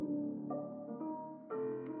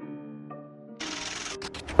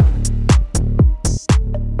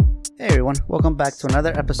everyone. Welcome back to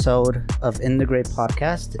another episode of In the Gray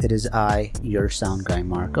Podcast. It is I, your sound guy,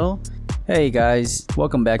 Marco. Hey guys,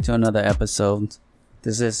 welcome back to another episode.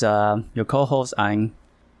 This is your co-host, Aang.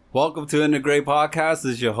 Welcome to In the Gray Podcast.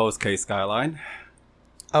 This is your host, K Skyline.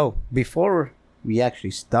 Oh, before we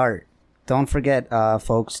actually start, don't forget,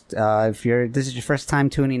 folks, if this is your first time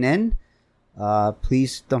tuning in,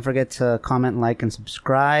 please don't forget to comment, like, and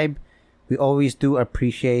subscribe. We always do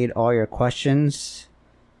appreciate all your questions.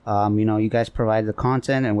 You guys provide the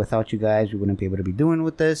content, and without you guys, we wouldn't be able to be doing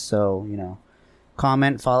with this. So,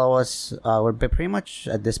 comment, follow us. We're pretty much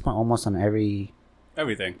at this point almost on every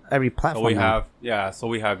platform. So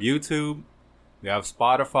we have YouTube, we have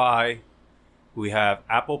Spotify, we have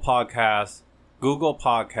Apple Podcasts, Google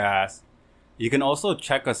Podcasts. You can also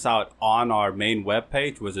check us out on our main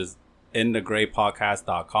webpage, which is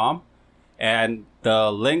inthegraypodcast.com. And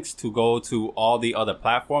the links to go to all the other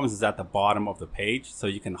platforms is at the bottom of the page, so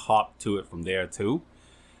you can hop to it from there too.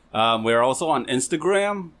 We're also on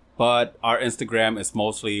Instagram, but our Instagram is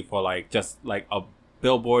mostly for just a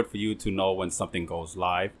billboard for you to know when something goes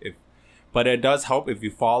live. But it does help if you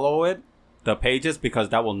follow the pages, because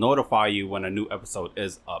that will notify you when a new episode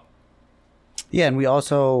is up. Yeah, and we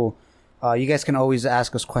also, you guys can always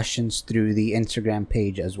ask us questions through the Instagram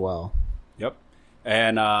page as well. Yep.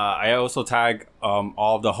 And I also tag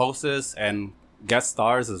all of the hosts and guest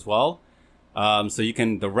stars as well. So you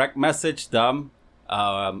can direct message them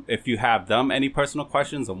if you have them any personal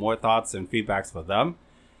questions or more thoughts and feedbacks for them,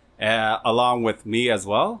 along with me as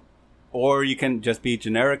well. Or you can just be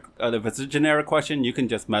generic. If it's a generic question, you can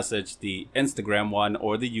just message the Instagram one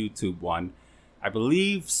or the YouTube one. I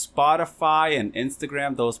believe Spotify and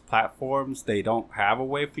Instagram, those platforms, they don't have a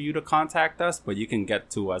way for you to contact us, but you can get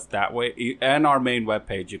to us that way. And our main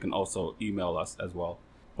webpage, you can also email us as well.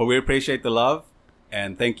 But we appreciate the love,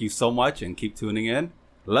 and thank you so much, and keep tuning in.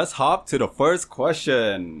 Let's hop to the first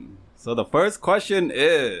question. So the first question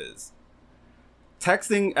is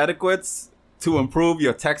texting etiquettes to improve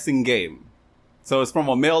your texting game. So it's from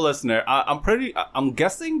a male listener. I'm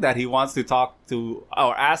guessing that he wants to talk to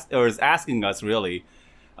or is asking us really,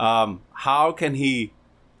 how can he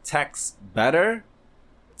text better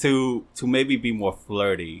to maybe be more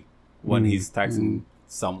flirty when he's texting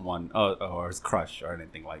someone or his crush or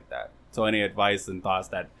anything like that. So any advice and thoughts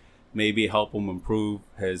that maybe help him improve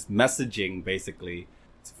his messaging basically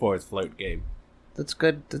for his flirt game? That's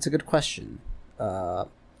good. That's a good question. I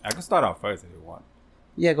can start off first if you want.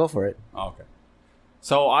 Yeah, go for it. Okay.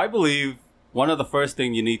 So I believe one of the first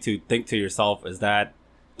thing you need to think to yourself is that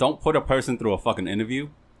don't put a person through a fucking interview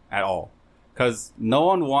at all. Because no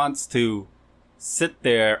one wants to sit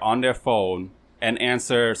there on their phone and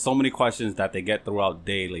answer so many questions that they get throughout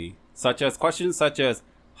daily. Questions such as,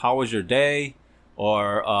 how was your day?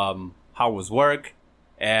 Or how was work?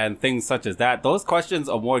 And things such as that. Those questions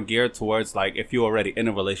are more geared towards if you're already in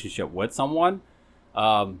a relationship with someone.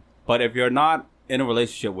 But if you're not in a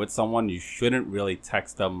relationship with someone, you shouldn't really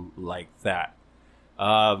text them like that.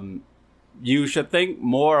 You should think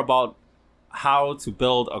more about how to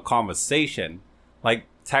build a conversation,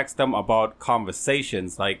 text them about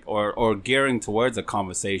conversations, or gearing towards a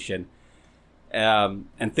conversation, and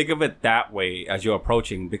think of it that way as you're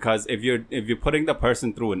approaching. Because if you're putting the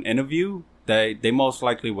person through an interview, they most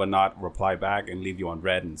likely will not reply back and leave you on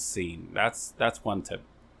read and seen. That's one tip.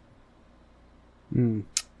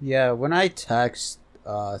 Yeah, when I text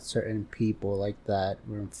certain people like that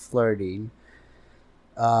when I'm flirting,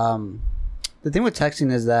 the thing with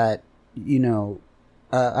texting is that,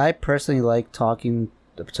 I personally like talking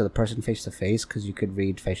to the person face to face, because you could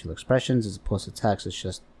read facial expressions as opposed to text. It's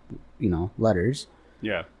just, letters.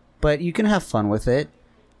 Yeah. But you can have fun with it.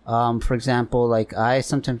 For example, I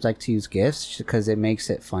sometimes like to use GIFs because it makes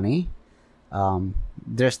it funny.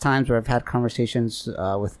 There's times where I've had conversations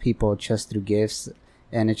with people just through GIFs,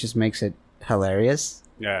 and it just makes it hilarious.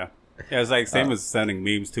 Yeah. Yeah, it's same as sending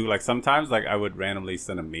memes too. Sometimes I would randomly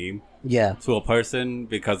send a meme to a person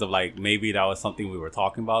because of maybe that was something we were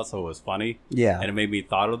talking about, so it was funny. Yeah. And it made me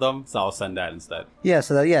thought of them, so I'll send that instead. Yeah,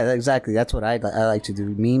 so exactly. That's what I like to do.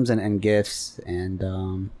 Memes and GIFs,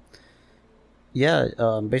 and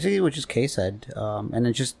basically what just Kay said. And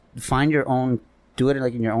then just find your own, do it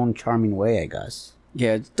in your own charming way, I guess.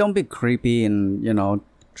 Yeah, don't be creepy and,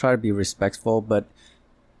 try to be respectful, but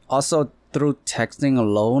also through texting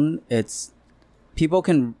alone, people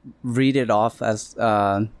can read it off as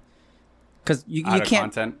because you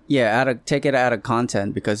can't content. Take it out of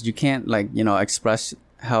content, because you can't express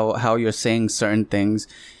how you're saying certain things,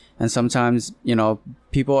 and sometimes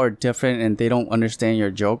people are different and they don't understand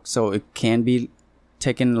your joke, so it can be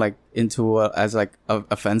taken into as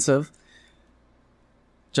offensive.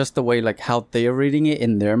 just the way like how they're reading it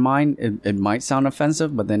in their mind, it might sound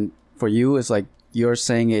offensive, but then for you, it's like you're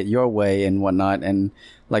saying it your way and whatnot, and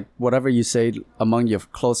like whatever you say among your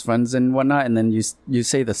close friends and whatnot, and then you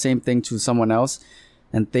say the same thing to someone else,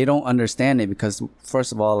 and they don't understand it because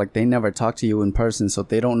first of all, like they never talk to you in person, so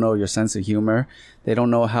they don't know your sense of humor. They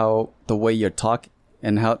don't know how the way you talk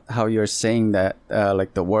and how you're saying that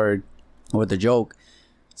like the word or the joke.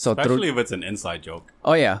 So especially if it's an inside joke.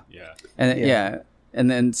 Oh yeah. Yeah. And yeah. And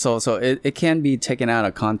then so it can be taken out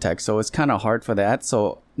of context. So it's kind of hard for that.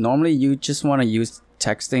 So normally you just want to use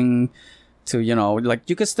texting to, you know, like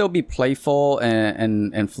you could still be playful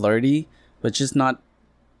and flirty, but just not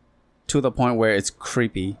to the point where it's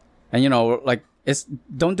creepy. And you know, like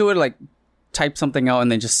don't do it like type something out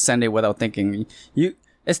and then just send it without thinking.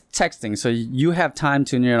 It's texting, so you have time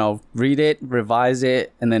to, you know, read it, revise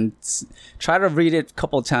it, and then try to read it a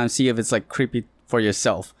couple of times, see if it's like creepy for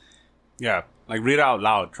yourself. Yeah, like read it out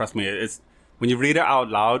loud. Trust me, it's when you read it out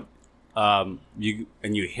loud, you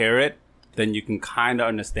hear it, then you can kind of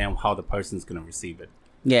understand how the person's gonna receive it.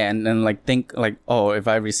 Yeah, and then like think like, oh, if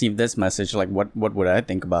I receive this message, like what would I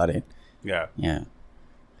think about it? Yeah. Yeah.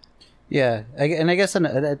 Yeah, and I guess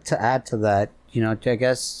to add to that, you know, I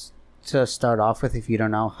guess to start off with, if you don't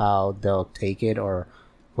know how they'll take it or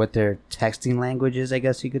what their texting language is, I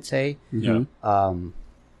guess you could say. Yeah.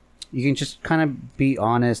 You can just kind of be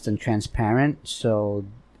honest and transparent, so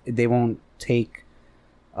they won't take,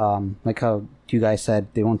 like how you guys said,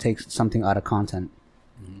 they won't take something out of content.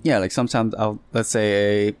 Yeah, like sometimes let's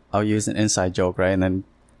say I'll use an inside joke, right? And then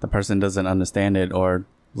the person doesn't understand it or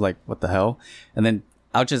like, what the hell? And then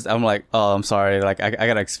I'm like, oh, I'm sorry. Like, I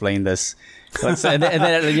gotta explain this. And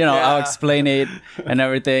then you know, Yeah. I'll explain it and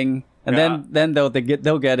everything. And then they'll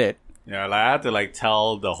get it. Yeah, like I had to like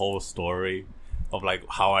tell the whole story of like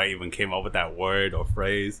how I even came up with that word or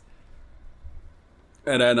phrase.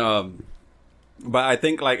 And then, but I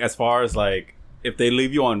think like as far as like if they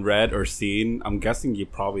leave you on read or seen, I'm guessing you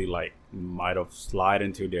probably like might have slid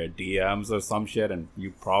into their DMs or some shit, and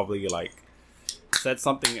you probably like said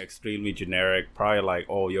something extremely generic, probably like,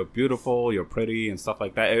 "Oh, you're beautiful, you're pretty," and stuff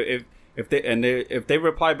like that. If they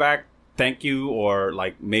reply back, "Thank you," or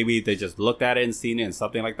like maybe they just looked at it and seen it and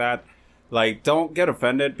something like that, like don't get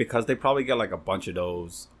offended because they probably get like a bunch of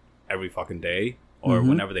those every fucking day or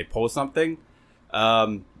whenever they post something.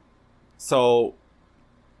 So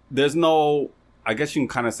there's no, I guess you can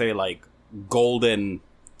kind of say like golden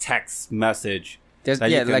text message.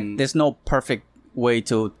 There's no perfect way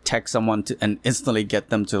to text someone and instantly get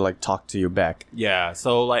them to like talk to you back. Yeah,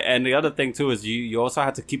 so like, and the other thing too is you also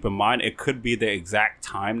have to keep in mind it could be the exact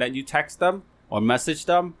time that you text them or message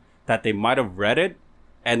them that they might have read it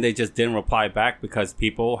and they just didn't reply back because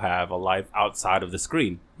people have a life outside of the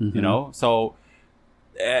screen, you know? So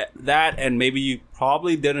that, and maybe you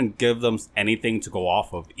probably didn't give them anything to go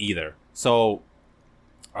off of either. So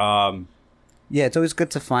yeah, it's always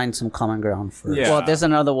good to find some common ground first. Yeah. Well, there's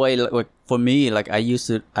another way. Like for me, like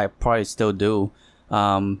I probably still do.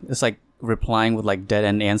 It's like replying with like dead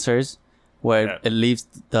end answers, where it leaves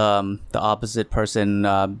the opposite person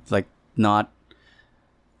like not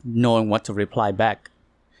knowing what to reply back.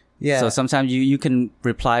 Yeah. So sometimes you can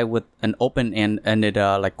reply with an open ended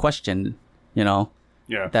like question, you know.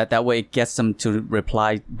 yeah, That way it gets them to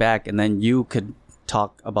reply back, and then you could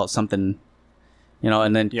talk about something, you know,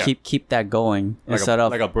 and then keep that going like instead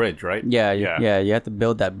of like a bridge, right? yeah. You have to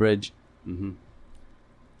build that bridge.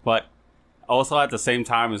 But also at the same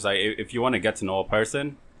time, it's like if you want to get to know a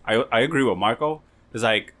person, I agree with Marco. It's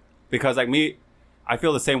like, because like me, I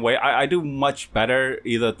feel the same way. I do much better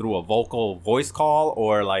either through a voice call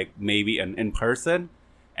or like maybe an in person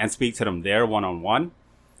and speak to them there one-on-one.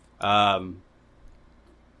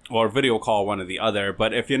 Or video call, one or the other.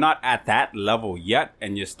 But if you're not at that level yet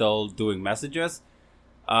and you're still doing messages,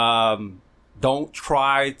 don't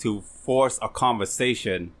try to force a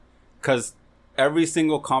conversation, because every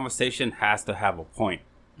single conversation has to have a point.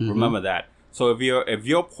 Remember that. So if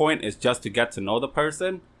your point is just to get to know the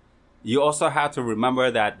person, you also have to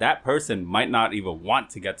remember that that person might not even want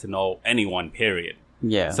to get to know anyone, period.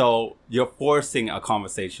 Yeah. So you're forcing a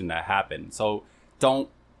conversation to happen. So don't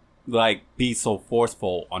like be so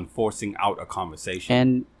forceful on forcing out a conversation.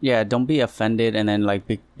 And yeah, don't be offended and then like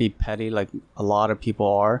be petty like a lot of people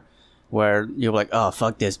are, where you're like, oh,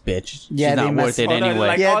 fuck this bitch. Yeah, She's they not mess- worth it Oh, anyway.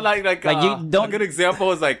 Like, Yeah. like you don't- a good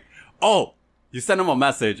example is like, oh, you send them a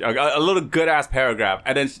message, a little good ass paragraph,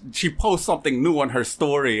 and then she posts something new on her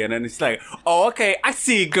story, and then it's like, oh, okay, I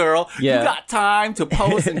see, girl. Yeah. You got time to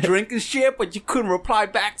post and drink and shit, but you couldn't reply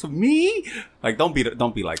back to me. Like, don't be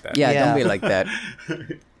like that. Yeah, Yeah. don't be like that.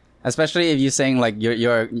 Especially if you're saying like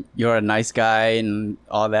you're a nice guy and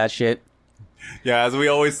all that shit. Yeah, as we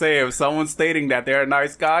always say, if someone's stating that they're a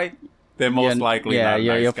nice guy, they're most likely not a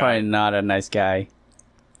nice you're guy. probably not a nice guy.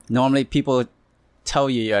 Normally, people tell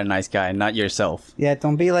you you're a nice guy, not yourself. Yeah,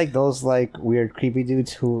 don't be like those like weird creepy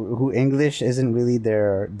dudes who English isn't really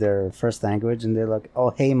their first language, and they're like,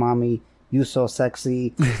 oh hey mommy, you so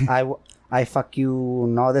sexy, I fuck you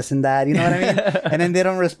and all this and that, you know what I mean? And then they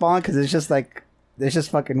don't respond because it's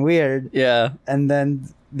just fucking weird. Yeah. And then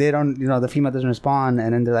they don't, the female doesn't respond,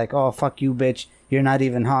 and then they're like, oh fuck you bitch, you're not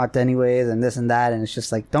even hot anyways, and this and that, and it's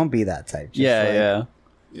just like, don't be that type. Just Yeah.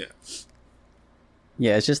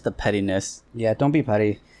 Yeah. It's just the pettiness. Yeah, don't be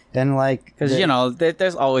petty. And like, Because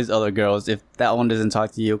there's always other girls. If that one doesn't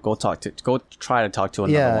talk to you, go try to talk to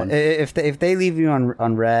another one. If they leave you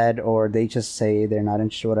on red, or they just say they're not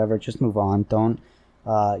interested, whatever, just move on. Don't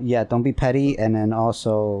be petty. And then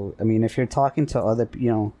also, I mean, if you're talking to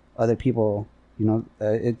other people,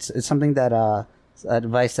 it's something that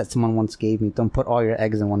advice that someone once gave me. Don't put all your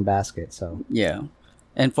eggs in one basket. So Yeah,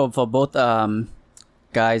 and for both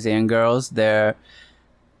guys and girls,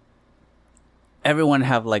 everyone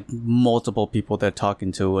have like multiple people they're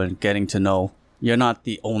talking to and getting to know. You're not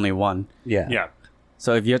the only one. Yeah.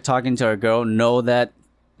 So if you're talking to a girl, know that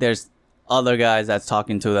there's other guys that's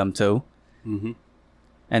talking to them too. Mm-hmm.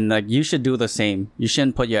 And like you should do the same. You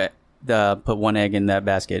shouldn't put put one egg in that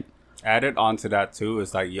basket. Added onto that too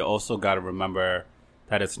is like you also got to remember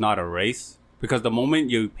that it's not a race, because the moment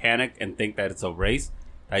you panic and think that it's a race,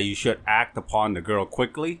 that you should act upon the girl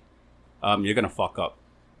quickly, you're gonna fuck up.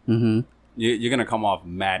 Mm-hmm. You're gonna come off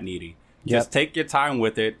mad needy. Yep. Just take your time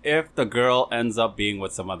with it. If the girl ends up being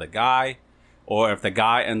with some other guy, or if the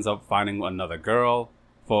guy ends up finding another girl,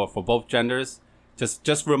 for both genders,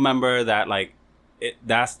 just remember that like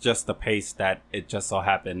that's just the pace that it just so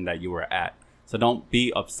happened that you were at. So don't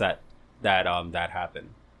be upset that that happened.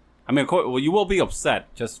 I mean, of course, well, you will be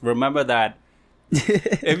upset. Just remember that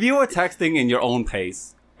if you were texting in your own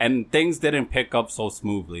pace and things didn't pick up so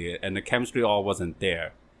smoothly and the chemistry all wasn't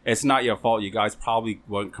there, it's not your fault. You guys probably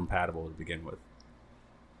weren't compatible to begin with.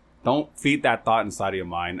 Don't feed that thought inside of your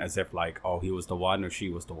mind as if like, oh, he was the one or she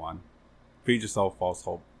was the one. Feed yourself false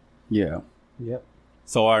hope. Yeah. yep.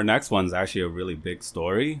 So our next one's actually a really big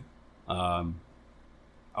story. I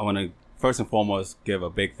want to first and foremost give a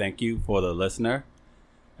big thank you for the listener,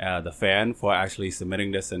 the fan, for actually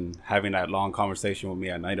submitting this and having that long conversation with me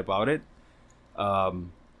at night about it.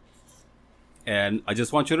 And I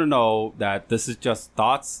just want you to know that this is just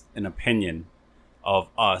thoughts and opinion of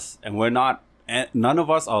us, and none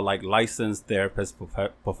of us are like licensed therapists,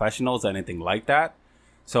 professionals, or anything like that.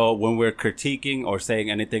 So when we're critiquing or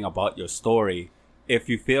saying anything about your story, if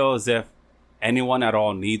you feel as if anyone at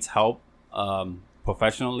all needs help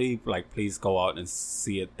professionally, like please go out and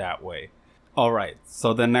see it that way. All right.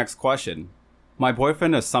 So the next question. My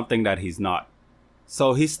boyfriend is something that he's not.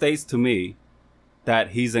 So he states to me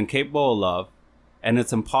that he's incapable of love, and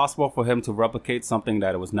it's impossible for him to replicate something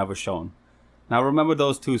that was never shown. Now remember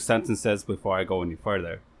those two sentences before I go any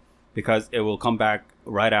further, because it will come back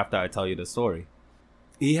right after I tell you the story.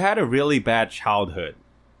 He had a really bad childhood.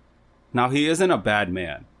 Now he isn't a bad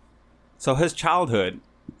man. So his childhood,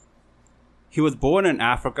 he was born in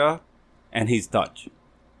Africa, and he's Dutch.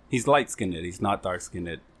 He's light-skinned, he's not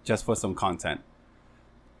dark-skinned, just for some content.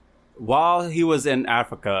 While he was in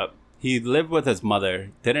Africa, he lived with his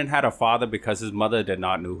mother, didn't have a father because his mother did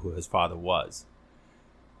not know who his father was.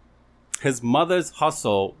 His mother's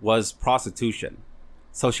hustle was prostitution.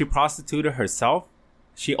 So she prostituted herself.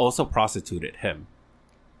 She also prostituted him.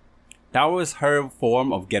 That was her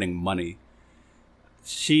form of getting money.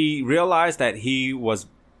 She realized that he realized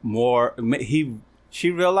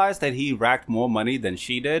that he racked more money than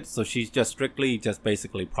she did. So she just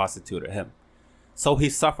basically prostituted him. So he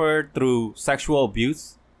suffered through sexual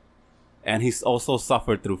abuse, and he's also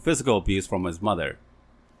suffered through physical abuse from his mother.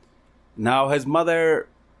 Now his mother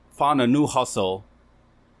found a new hustle,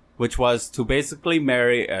 which was to basically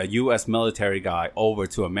marry a U.S. military guy over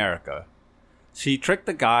to America. She tricked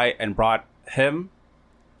the guy and brought him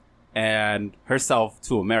and herself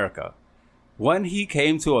to America. When he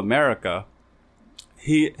came to America,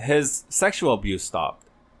 his sexual abuse stopped.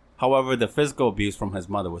 However, the physical abuse from his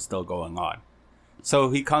mother was still going on.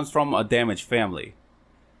 So he comes from a damaged family.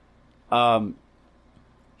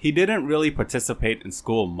 He didn't really participate in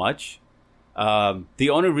school much. The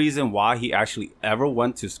only reason why he actually ever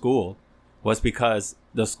went to school was because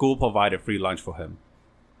the school provided free lunch for him,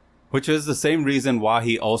 which is the same reason why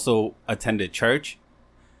he also attended church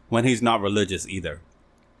when he's not religious either,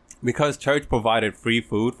 because church provided free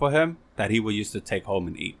food for him that he would use to take home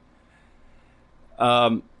and eat.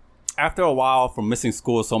 after a while from missing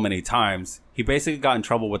school so many times, he basically got in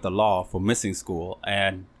trouble with the law for missing school,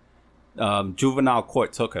 and juvenile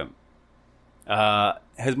court took him.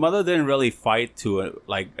 His mother didn't really fight to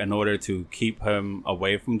in order to keep him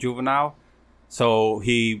away from juvenile, so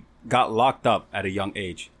he got locked up at a young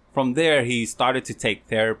age. From there, he started to take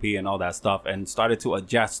therapy and all that stuff, and started to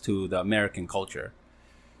adjust to the American culture.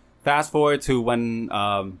 Fast forward to when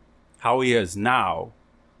how he is now.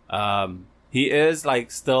 He is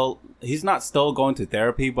he's not still going to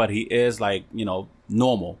therapy, but he is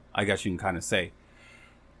normal, I guess you can kind of say.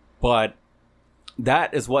 But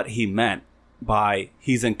that is what he meant by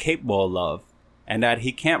he's incapable of love, and that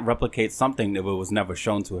he can't replicate something if it was never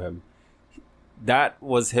shown to him. That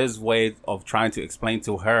was his way of trying to explain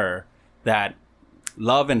to her that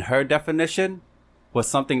love in her definition was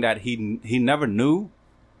something that he never knew,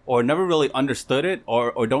 or never really understood it,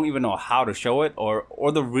 or don't even know how to show it,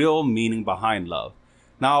 or the real meaning behind love.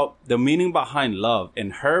 Now, the meaning behind love in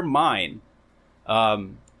her mind,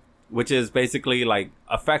 which is basically like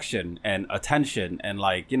affection and attention and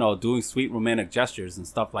doing sweet romantic gestures and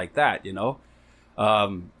stuff like that,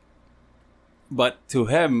 but to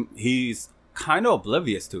him, he's kind of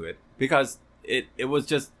oblivious to it, because it was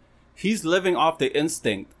just, he's living off the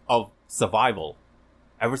instinct of survival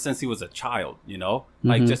ever since he was a child,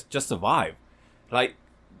 like just survive. Like,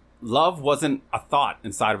 love wasn't a thought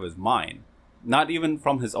inside of his mind, not even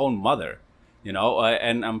from his own mother,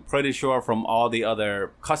 and I'm pretty sure from all the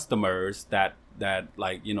other customers that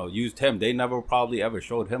used him, they never probably ever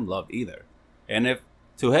showed him love either. And if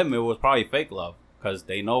to him, it was probably fake love, because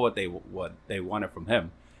they know what they wanted from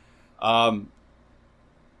him. I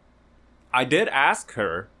did ask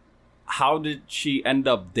her, how did she end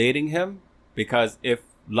up dating him? Because if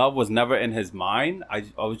love was never in his mind, I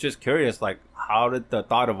was just curious, how did the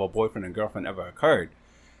thought of a boyfriend and girlfriend ever occurred?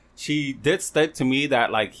 She did state to me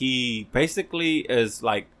that he basically is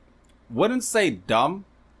wouldn't say dumb,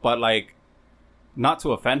 but not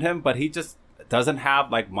to offend him, but he just doesn't have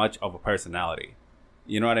much of a personality.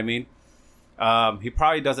 You know what I mean? He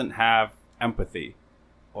probably doesn't have empathy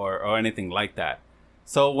or anything like that.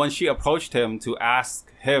 So when she approached him to ask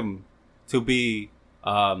him to be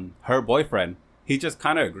her boyfriend, he just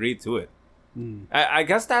kind of agreed to it. I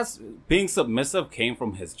guess that's being submissive came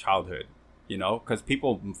from his childhood, because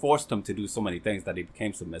people forced him to do so many things that he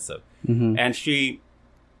became submissive. And she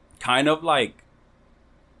kind of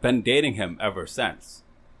been dating him ever since.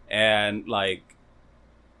 And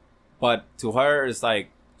but to her, it's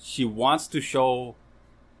she wants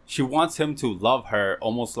him to love her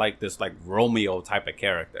almost like this Romeo type of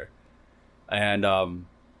character. And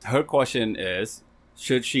her question is,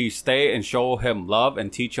 should she stay and show him love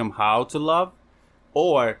and teach him how to love,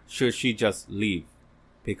 or should she just leave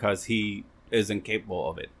because he is incapable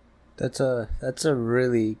of it? That's a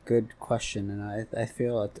really good question, and I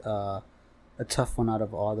feel a tough one out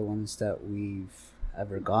of all the ones that we've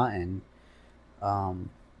ever gotten.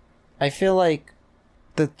 I feel like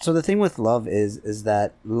the thing with love is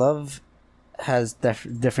that love has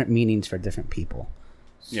different meanings for different people.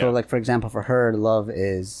 So for example, for her, love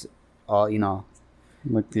is all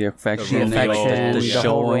the affection, the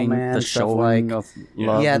showing, the showing of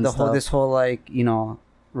love. Yeah, and this whole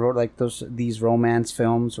wrote these romance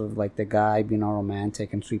films of the guy being all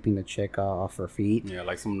romantic and sweeping the chick off her feet.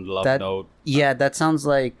 Yeah, some love note. Yeah, that sounds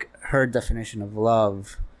like her definition of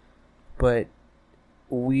love, but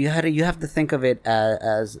you have to think of it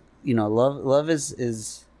as love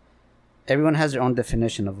is everyone has their own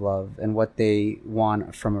definition of love and what they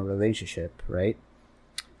want from a relationship, right?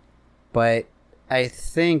 But I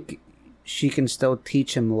think she can still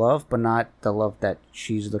teach him love, but not the love that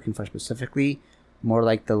she's looking for specifically. More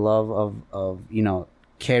like the love of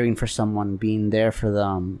caring for someone, being there for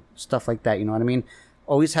them, stuff like that. You know what I mean?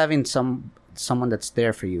 Always having someone that's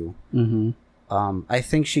there for you. I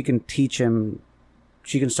think she can teach him.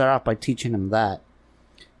 She can start off by teaching him that,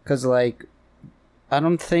 because I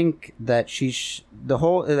don't think that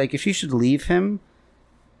if she should leave him,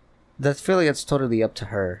 I feel like it's totally up to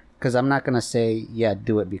her. Because I'm not gonna say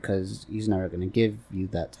do it, because he's never gonna give you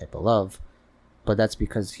that type of love, but that's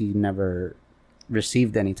because he never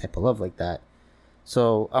received any type of love like that.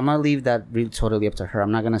 So I'm gonna leave that really totally up to her.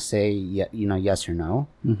 I'm not gonna say yes or no.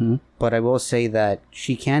 But I will say that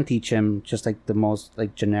she can teach him just the most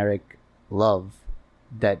generic love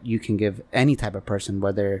that you can give any type of person,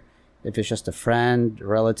 whether if it's just a friend,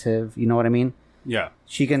 relative, you know what I mean? Yeah.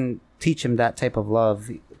 She can teach him that type of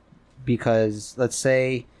love, because let's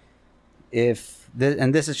say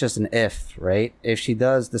and this is just an if, right? If she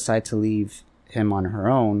does decide to leave him on her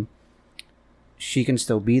own, she can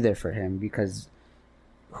still be there for him, because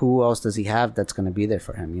who else does he have that's going to be there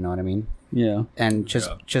for him? You know what I mean? Yeah. And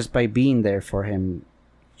just by being there for him,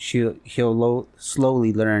 he'll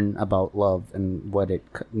slowly learn about love and what it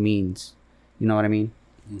means. You know what I mean?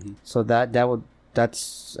 Mm-hmm. So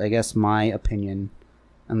that's I guess my opinion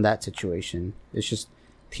on that situation. It's just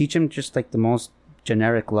teach him just like the most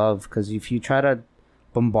generic love, because if you try to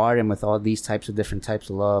bombard him with all these types of different types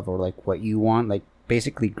of love, or like what you want, like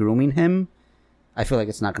basically grooming him, I feel like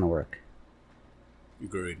it's not going to work.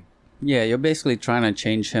 Agreed. Yeah, you're basically trying to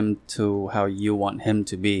change him to how you want him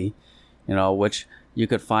to be, you know, which you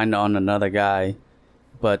could find on another guy.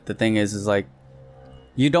 But the thing is like,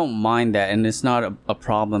 you don't mind that, and it's not a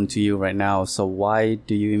problem to you right now. So why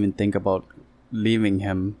do you even think about leaving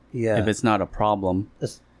him if it's not a problem?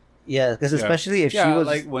 Yeah, because especially if she was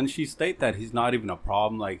like when she state that he's not even a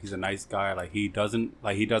problem, like he's a nice guy, like he doesn't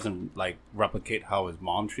like replicate how his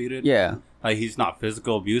mom treated. Yeah. Like he's not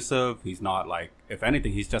physical abusive. He's not like, if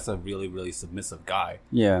anything, he's just a really, really submissive guy.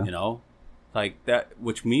 Yeah. You know, like that,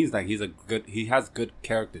 which means that he has good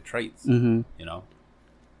character traits. Mm-hmm. You know,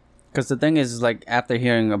 because the thing is like, after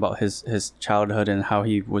hearing about his childhood and how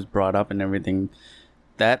he was brought up and everything,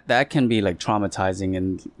 that can be like traumatizing,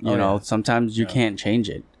 and you know, sometimes you can't change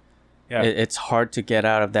it. Yeah. It's hard to get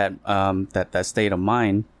out of that that state of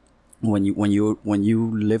mind when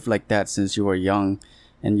you live like that since you were young,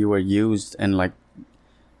 and you were used in like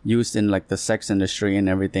the sex industry and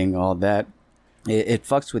everything, all that. It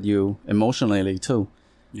fucks with you emotionally too.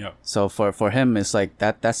 Yeah. So for him, it's like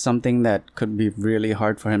that's something that could be really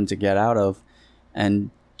hard for him to get out of,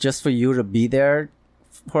 and just for you to be there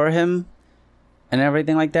for him and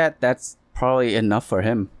everything like that, that's probably enough for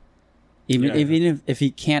him. Even if he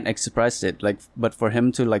can't express it, like, but for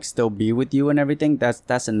him to like still be with you and everything,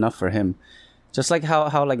 that's enough for him. Just like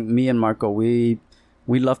how like me and Marco, we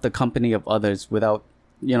love the company of others without,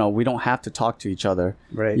 you know, we don't have to talk to each other.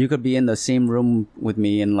 Right. You could be in the same room with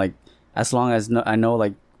me, and like, as long as I know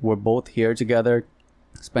like we're both here together,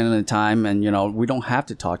 spending the time, and you know, we don't have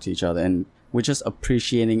to talk to each other, and we're just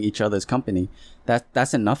appreciating each other's company.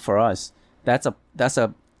 That's enough for us. That's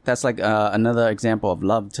like another example of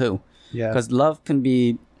love too. Yeah. Because love can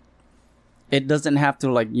be, it doesn't have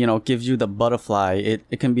to like, you know, give you the butterfly.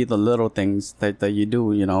 It can be the little things that you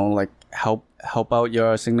do, you know, like help out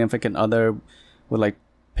your significant other with like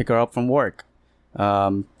pick her up from work,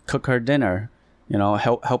 cook her dinner, you know,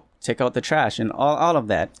 help take out the trash, and all of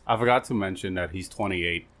that. I forgot to mention that he's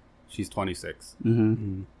 28, she's 26.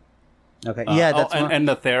 Mm-hmm. Okay. Yeah. That's and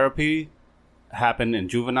the therapy happened in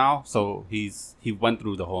juvenile, so he went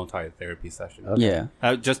through the whole entire therapy session. Okay.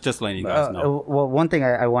 Yeah. Just letting you guys know. Well, one thing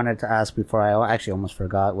I wanted to ask before I actually almost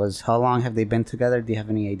forgot was, how long have they been together? Do you have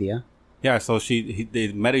any idea? Yeah, so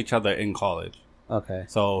they met each other in college. Okay.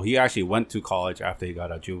 So he actually went to college after he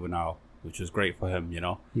got a juvenile, which was great for him, you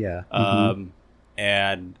know. Yeah.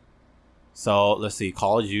 And so let's see,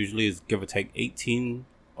 college usually is give or take 18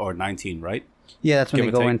 or 19, right? Yeah, that's when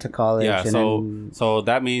Give they or go take. into college. Yeah, and so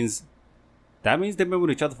that means they've been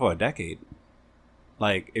with each other for a decade.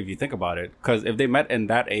 Like, if you think about it, because if they met in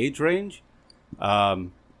that age range,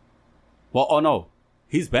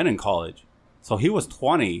 he's been in college, so he was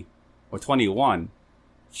 20 or 21,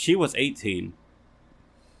 she was 18.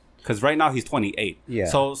 Because right now he's 28. Yeah.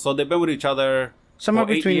 So they've been with each other somewhere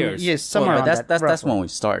for 8 between years. yes, somewhere Well, but around that's roughly. when we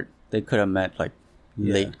start. They could have met like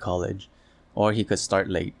late college, or he could start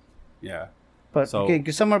late. Yeah. But So-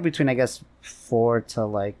 okay, somewhere between, I guess, 4 to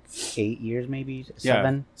like 8 years, maybe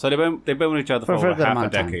 7. Yeah. So they've been with each other for, a over good half a amount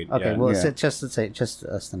of time. decade. Okay, yeah. well, Yeah. just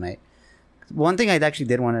to estimate. One thing I actually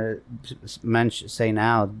did want to say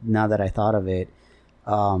now that I thought of it,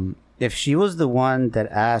 if she was the one that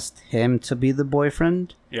asked him to be the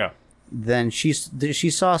boyfriend, Yeah. then she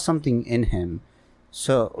saw something in him.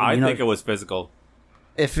 So I you know, think it was physical.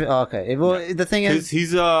 The thing is,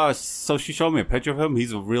 He's so she showed me a picture of him.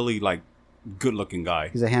 He's a really like good looking guy.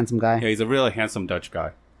 he's a handsome guy. Yeah, he's a really handsome Dutch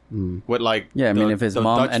guy. With like Yeah, I mean, if his the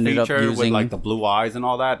mom Dutch ended up feature with using- like the blue eyes and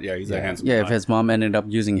all that, yeah, he's a handsome Yeah, guy. if his mom ended up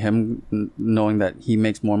using him, knowing that he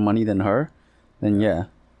makes more money than her, then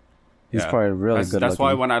he's probably really good. That's why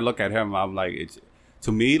looking. when I look at him, I'm like, it's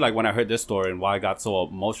to me like when I heard this story and why I got so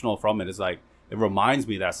emotional from it is like it reminds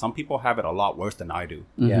me that some people have it a lot worse than I do.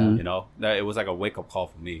 Yeah. You know, that it was like a wake up call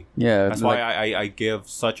for me. Yeah, That's why I give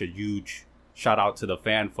such a huge shout out to the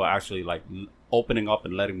fan for actually like opening up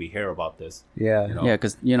and letting me hear about this. Yeah. You know? Yeah,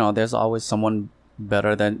 because there's always someone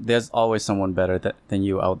better than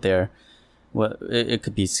you out there. Well, it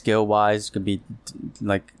could be skill wise, could be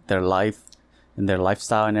like their life and their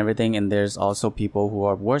lifestyle and everything. And there's also people who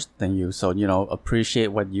are worse than you. So appreciate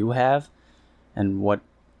what you have and what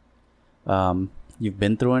you've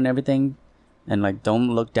been through and everything. and like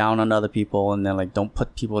don't look down on other people, and then like don't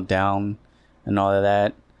put people down and all of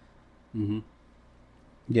that. Mm-hmm.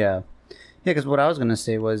 Yeah. Yeah, because what I was going to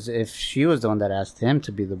say was if she was the one that asked him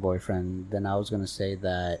to be the boyfriend, then I was going to say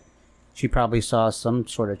that she probably saw some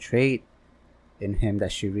sort of trait in him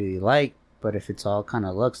that she really liked. But if it's all kind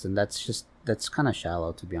of looks, then that's kind of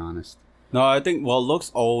shallow, to be honest. No, I think, well, looks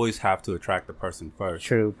always have to attract the person first.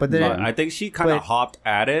 True. But then I think she kind of hopped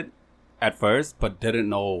at it at first, but didn't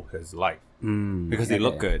know his life. Because he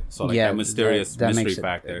looked good. So like that mysterious mystery makes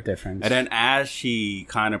factor. A difference. And then as she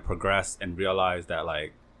kind of progressed and realized that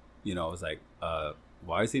like, you know, it's like,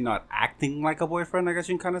 why is he not acting like a boyfriend, I guess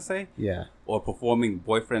you can kind of say? Yeah. Or performing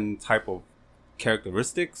boyfriend type of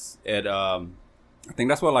characteristics. I think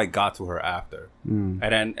that's what like got to her after. And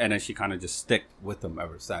then she kind of just stick with him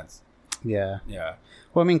ever since. Yeah. Yeah.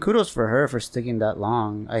 Well, I mean, kudos for her for sticking that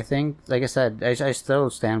long. I think, like I said, I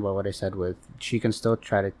still stand by what I said with she can still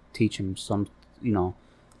try to teach him some, you know,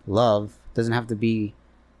 love. Doesn't have to be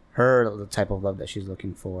her the type of love that she's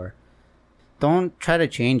looking for. Don't try to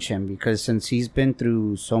change him because since he's been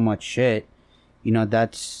through so much shit, you know,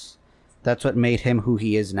 that's what made him who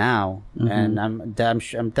he is now. And I'm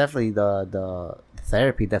definitely the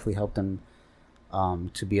therapy definitely helped him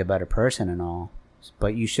to be a better person and all.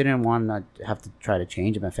 But you shouldn't want to have to try to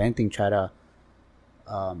change him. If anything, try to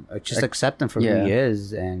just accept him for who he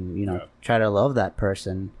is, and you know, try to love that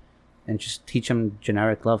person, and just teach him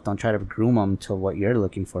generic love. Don't try to groom him to what you're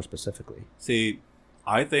looking for specifically. See,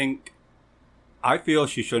 I feel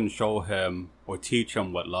she shouldn't show him or teach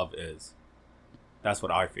him what love is. That's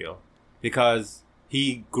what I feel, because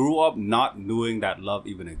he grew up not knowing that love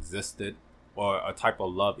even existed, or a type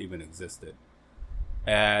of love even existed,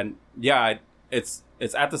 and yeah. It's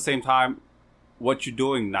at the same time, what you're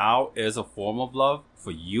doing now is a form of love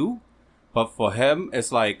for you, but for him, it's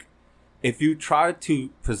like if you try to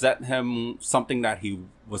present him something that he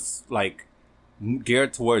was like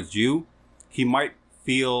geared towards you, he might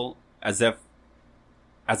feel as a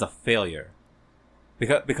failure.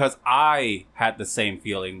 Because I had the same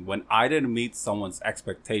feeling when I didn't meet someone's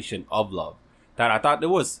expectation of love, that I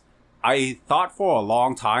thought for a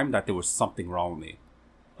long time that there was something wrong with me.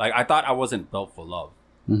 Like, I thought I wasn't built for love.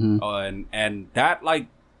 And that, like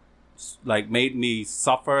made me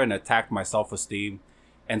suffer and attack my self-esteem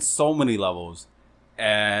in so many levels.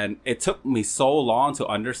 And it took me so long to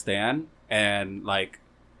understand and, like,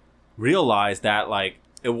 realize that, like,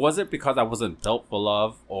 it wasn't because I wasn't built for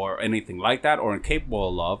love or anything like that or incapable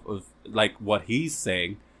of love, of, like, what he's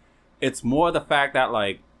saying. It's more the fact that,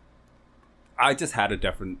 like, I just had a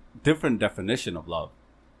different definition of love,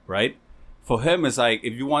 right? For him, it's like,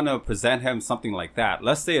 if you want to present him something like that,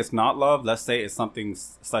 let's say it's not love, let's say it's something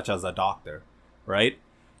such as a doctor, right?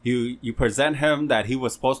 You present him that he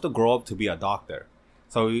was supposed to grow up to be a doctor.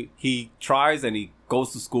 So he tries and he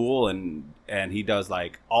goes to school and he does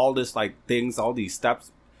like all this like things, all these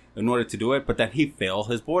steps in order to do it, but then he failed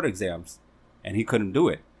his board exams and he couldn't do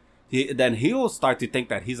it. Then he'll start to think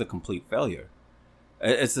that he's a complete failure.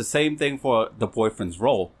 It's the same thing for the boyfriend's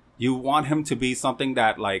role. You want him to be something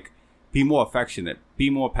that, like, be more affectionate, be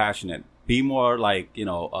more passionate, be more like, you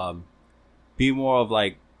know, be more of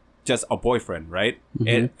like just a boyfriend, right?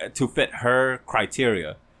 And to fit her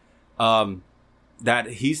criteria, that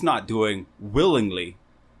he's not doing willingly.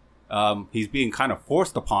 He's being kind of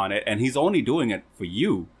forced upon it, and he's only doing it for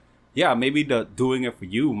you. Yeah, maybe the doing it for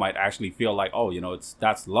you might actually feel like, oh, you know,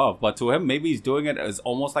 that's love. But to him, maybe he's doing it as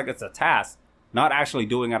almost like it's a task, not actually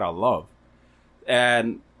doing it out of love.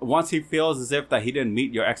 And once he feels as if that he didn't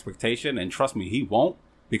meet your expectation, and trust me, he won't,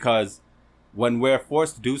 because when we're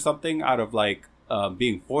forced to do something out of like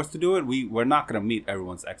being forced to do it, we're not going to meet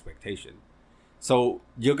everyone's expectation. So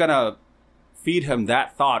you're going to feed him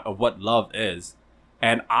that thought of what love is.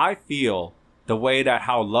 And I feel the way that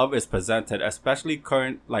how love is presented, especially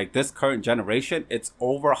this current generation, it's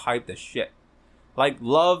overhyped as shit. Like,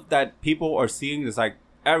 love that people are seeing is like,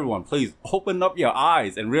 everyone, please open up your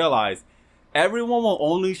eyes and realize everyone will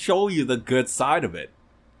only show you the good side of it.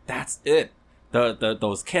 That's it.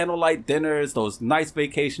 Those candlelight dinners, those nice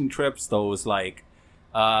vacation trips, those like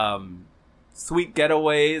sweet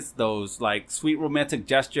getaways, those like sweet romantic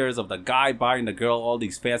gestures of the guy buying the girl all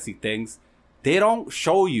these fancy things. They don't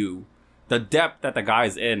show you the depth that the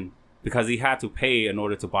guy's in because he had to pay in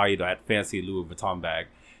order to buy you that fancy Louis Vuitton bag.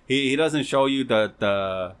 He doesn't show you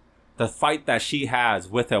the fight that she has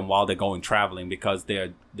with him while they're going traveling because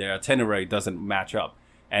their itinerary doesn't match up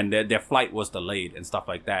and their flight was delayed and stuff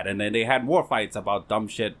like that. And then they had more fights about dumb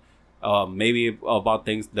shit, maybe about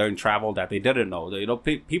things during travel that they didn't know. You know,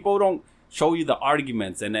 people don't show you the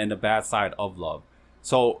arguments and the bad side of love.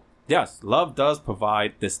 So yes, love does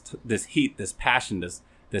provide this heat, this passion,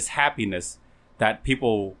 this happiness that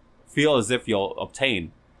people feel as if you'll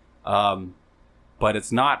obtain. But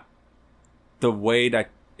it's not the way that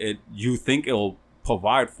you think it'll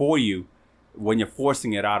provide for you when you're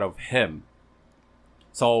forcing it out of him.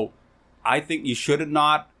 So I think you should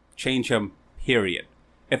not change him, period.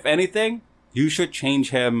 If anything, you should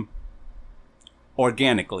change him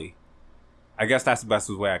organically. I guess that's the best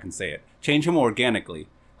way I can say it. Change him organically.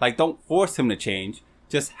 Like, don't force him to change.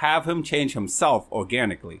 Just have him change himself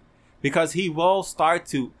organically. Because he will start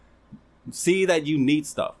to see that you need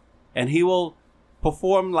stuff. And he will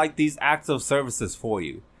perform like these acts of services for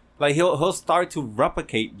you. Like, he'll start to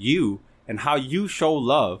replicate you and how you show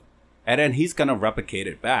love. And then he's going to replicate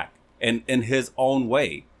it back in his own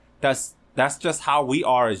way. That's just how we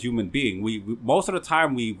are as human beings. We most of the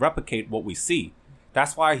time we replicate what we see.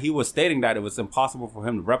 That's why he was stating that it was impossible for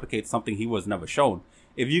him to replicate something he was never shown.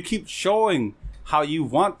 If you keep showing how you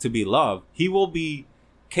want to be loved, he will be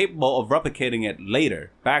capable of replicating it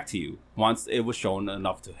later back to you once it was shown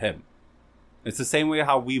enough to him. It's the same way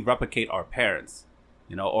how we replicate our parents,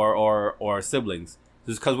 or our siblings.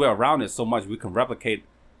 Just because we're around it so much, we can replicate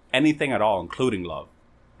anything at all, including love.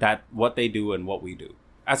 That what they do and what we do.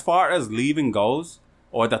 As far as leaving goes,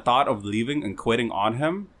 or the thought of leaving and quitting on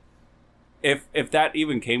him, if that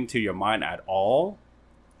even came to your mind at all,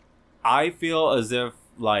 I feel as if,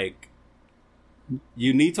 like,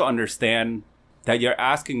 you need to understand that you're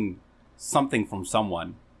asking something from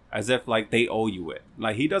someone as if, like, they owe you it.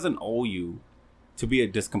 Like, he doesn't owe you to be a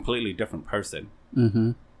completely different person.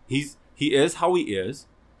 Mm-hmm. He is how he is,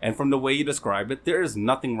 and from the way you describe it, there is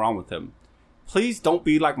nothing wrong with him. Please don't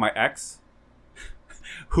be like my ex,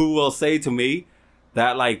 who will say to me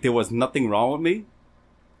that, like, there was nothing wrong with me,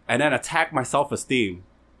 and then attack my self-esteem,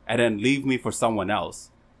 and then leave me for someone else.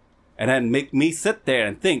 And then make me sit there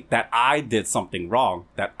and think that I did something wrong,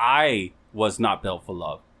 that I was not built for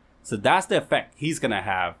love. So that's the effect he's going to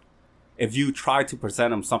have if you try to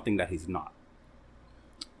present him something that he's not.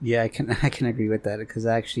 Yeah, I can agree with that, because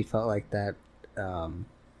I actually felt like that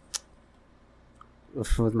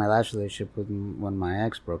with my last relationship, when my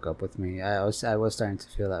ex broke up with me. I was starting to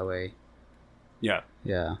feel that way. Yeah.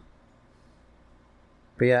 Yeah.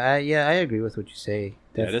 But I agree with what you say.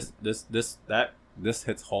 Yeah, this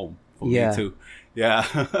hits home for me too.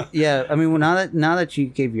 Yeah. Yeah, I mean, now that you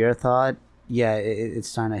gave your thought, yeah, it's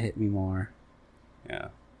starting to hit me more. Yeah.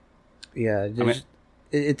 Yeah,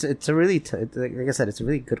 it's a really like I said, it's a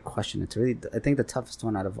really good question. It's really, I think, the toughest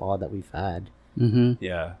one out of all that we've had. Mm-hmm.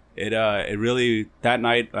 Yeah. It really, that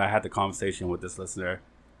night I had the conversation with this listener.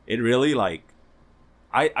 It really, like,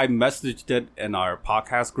 I messaged it in our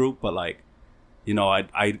podcast group, but, like,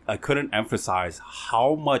 I couldn't emphasize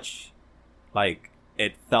how much, like,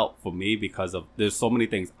 it felt for me, because of there's so many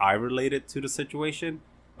things I related to the situation,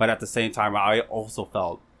 but at the same time I also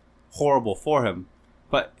felt horrible for him.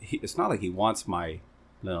 But it's not like he wants my,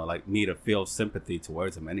 like, me to feel sympathy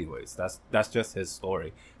towards him anyways. That's just his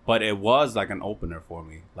story. But it was like an opener for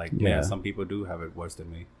me. Like, man, some people do have it worse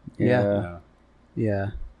than me. Yeah.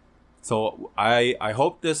 So I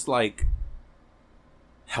hope this, like,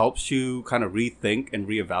 helps you kind of rethink and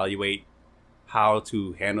reevaluate how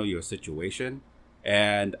to handle your situation.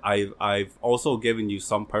 And I've also given you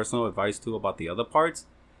some personal advice too about the other parts.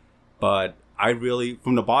 But I really,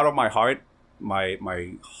 from the bottom of my heart, my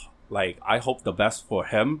like, I hope the best for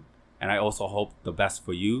him, and I also hope the best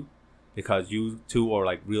for you, because you two are,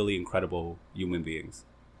 like, really incredible human beings.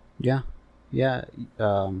 Yeah.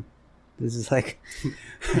 This is like,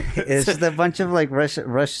 it's just a bunch of, like,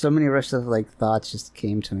 so many rush of, like, thoughts just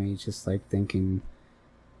came to me, just, like, thinking,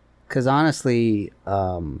 because honestly,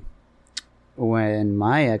 when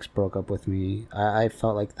my ex broke up with me, I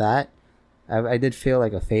felt like that. I did feel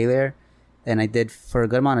like a failure, and I did, for a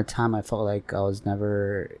good amount of time, I felt like I was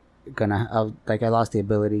never I lost the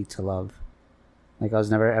ability to love. Like, I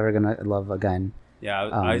was never ever gonna love again. Yeah,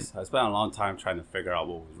 I spent a long time trying to figure out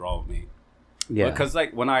what was wrong with me. Yeah, because,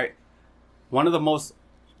 like, one of the most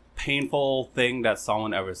painful thing that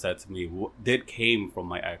someone ever said to me came from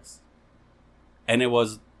my ex, and it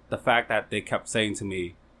was the fact that they kept saying to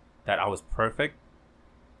me that I was perfect,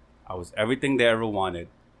 I was everything they ever wanted,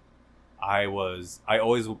 I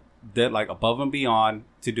always did, like, above and beyond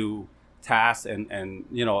to do tasks and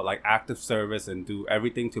like, active service, and do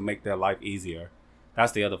everything to make their life easier.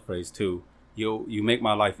 That's the other phrase too. You make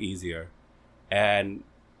my life easier. And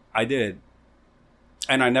I did.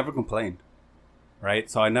 And I never complained.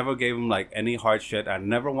 Right? So I never gave them, like, any hard shit. I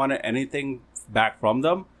never wanted anything back from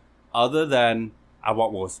them other than I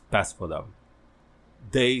want what was best for them.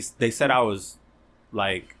 They said I was,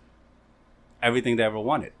 like, everything they ever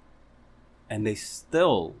wanted. and they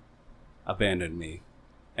still abandoned me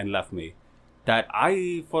and left me. That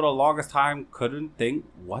I, for the longest time, couldn't think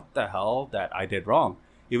what the hell that I did wrong.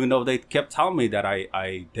 Even though they kept telling me that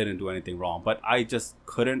I didn't do anything wrong. But I just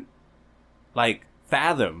couldn't, like,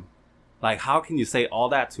 fathom. Like, how can you say all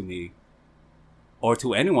that to me? Or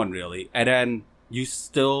to anyone, really. And then you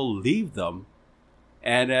still leave them.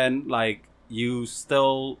 And then, like, you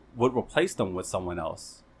still would replace them with someone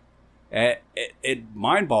else. It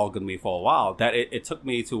mind-boggled me for a while. That it took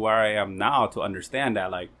me to where I am now to understand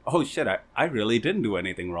that, like, oh shit, I really didn't do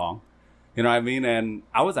anything wrong. You know what I mean? And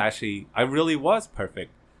I really was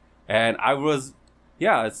perfect. And I was,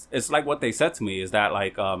 yeah, it's like what they said to me is that,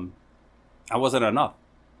 like, I wasn't enough,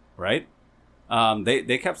 right?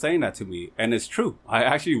 They kept saying that to me. And it's true. I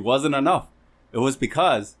actually wasn't enough. It was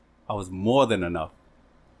because I was more than enough.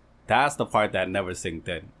 That's the part that never sinked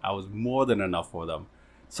in. I was more than enough for them.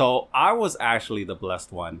 So I was actually the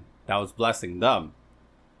blessed one that was blessing them.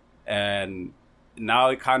 And now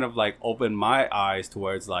it kind of like opened my eyes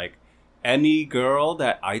towards like any girl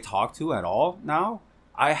that I talk to at all now,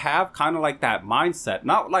 I have kind of like that mindset.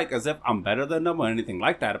 Not like as if I'm better than them or anything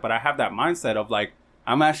like that, but I have that mindset of like,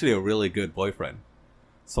 I'm actually a really good boyfriend.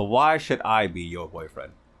 So why should I be your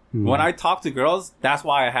boyfriend? Mm-hmm. When I talk to girls, that's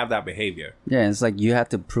why I have that behavior. Yeah, it's like you have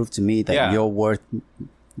to prove to me that you're worth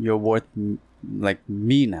like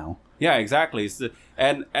me now. Yeah, exactly. So,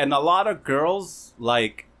 and a lot of girls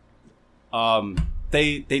like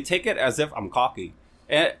they take it as if I'm cocky.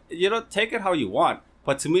 And you know, take it how you want.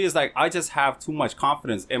 But to me it's like I just have too much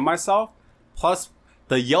confidence in myself, plus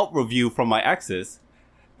the Yelp review from my exes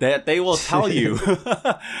that they will tell you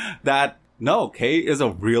that no, Kay is a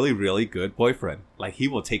really, really good boyfriend. Like he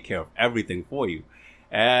will take care of everything for you.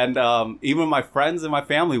 And even my friends and my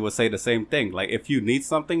family will say the same thing. Like if you need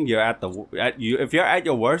something, if you're at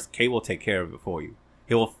your worst, Kay will take care of it for you.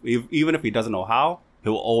 He will, even if he doesn't know how, he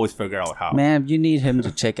will always figure out how. Man, you need him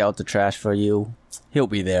to check out the trash for you. He'll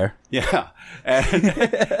be there. Yeah, and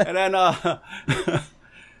then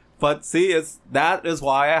but see, that is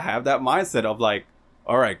why I have that mindset of like,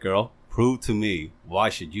 all right, girl, prove to me why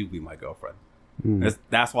should you be my girlfriend.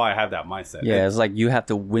 That's why I have that mindset. Yeah, it's like you have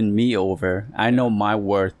to win me over. I know my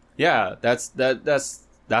worth. Yeah, that's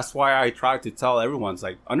why I try to tell everyone, it's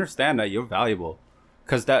like, understand that you're valuable,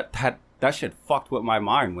 because that shit fucked with my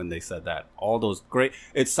mind when they said that. All those great,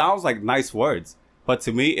 it sounds like nice words, but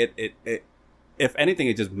to me, it if anything,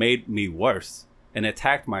 it just made me worse and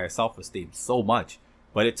attacked my self-esteem so much.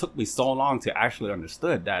 But it took me so long to actually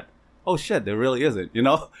understood that, oh shit, there really isn't, you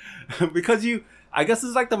know, because I guess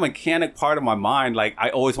it's like the mechanic part of my mind. Like I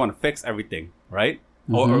always want to fix everything, right?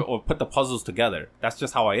 Mm-hmm. Or put the puzzles together. That's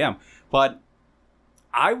just how I am. But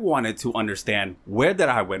I wanted to understand where did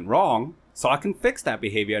I went wrong so I can fix that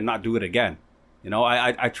behavior and not do it again. You know,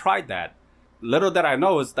 I tried that. Little that I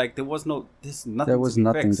know is like there was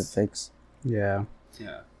nothing to fix. Yeah.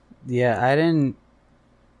 Yeah. Yeah, I didn't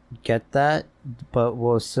get that, but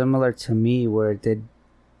what was similar to me where it did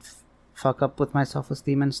fuck up with my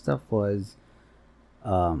self-esteem and stuff was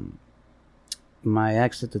my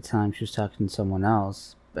ex at the time, she was talking to someone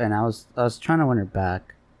else, and I was trying to win her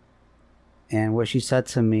back, and what she said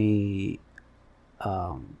to me,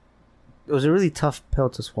 it was a really tough pill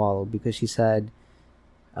to swallow, because she said,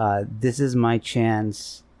 this is my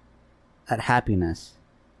chance at happiness.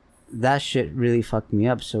 That shit really fucked me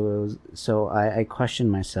up. So I questioned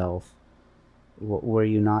myself, were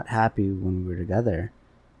you not happy when we were together?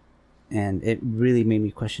 And it really made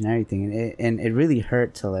me question everything, and it really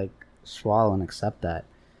hurt to like swallow and accept that.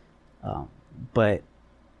 But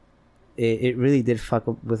it really did fuck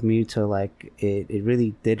up with me to like it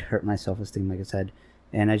really did hurt my self-esteem, like I said.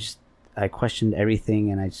 And I questioned everything,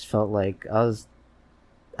 and I just felt like I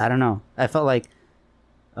don't know. I felt like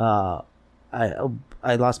I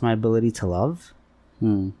lost my ability to love.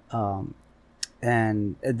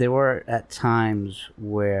 And there were at times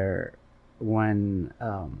where when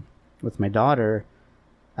with my daughter,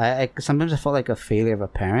 I sometimes I felt like a failure of a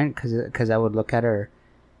parent, because I would look at her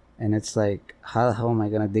and it's like, how the hell am I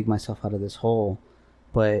gonna dig myself out of this hole?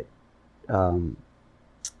 But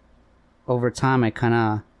over time I kind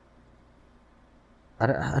of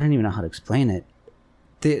I don't even know how to explain it.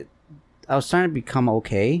 I was starting to become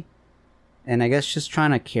okay, and I guess just trying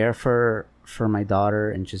to care for my daughter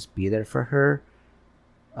and just be there for her.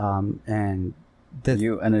 And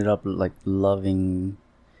you ended up like loving.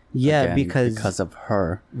 Yeah, again because of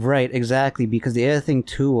her. Right, exactly. Because the other thing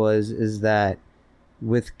too is that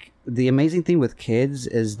with the amazing thing with kids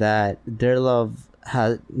is that their love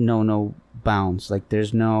has no bounds. Like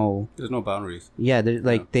there's no boundaries. Yeah,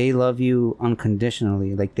 like they love you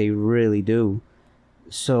unconditionally. Like they really do.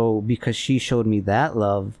 so because she showed me that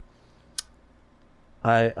love,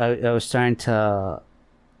 I was starting to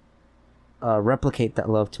replicate that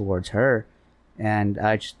love towards her, and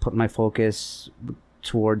I just put my focus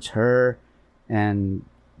towards her, and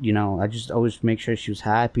I just always make sure she was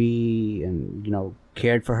happy, and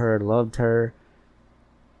cared for her, loved her.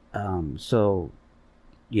 So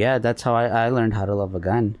yeah, that's how I learned how to love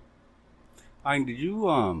again. Did you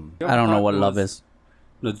I don't know what love is.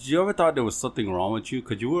 No, did you ever thought there was something wrong with you?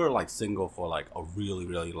 Because you were like single for like a really,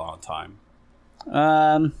 really long time.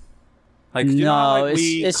 Like, you know how, like,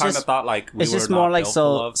 we kind of thought like we it's were just not more like built for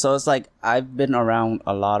love? so it's like I've been around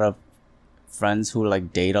a lot of friends who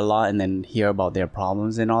like date a lot and then hear about their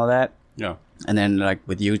problems and all that. Yeah. And then like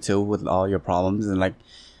with you too, with all your problems, and like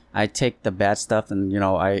I take the bad stuff and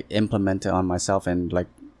I implement it on myself, and like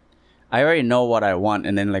I already know what I want,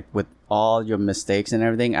 and then like with all your mistakes and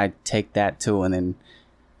everything, I take that too, and then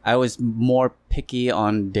I was more picky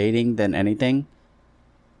on dating than anything.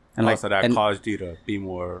 And so that caused you to be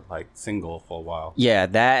more like single for a while. Yeah,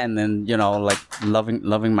 that, and then like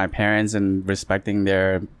loving my parents and respecting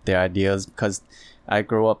their ideas, because I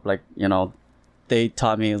grew up like they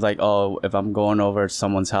taught me like, oh, if I'm going over to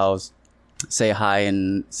someone's house, say hi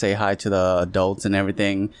to the adults and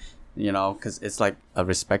everything, because it's like a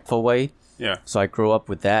respectful way. Yeah. So I grew up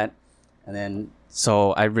with that, and then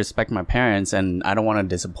so I respect my parents and I don't want to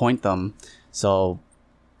disappoint them. So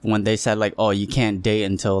when they said like, oh, you can't date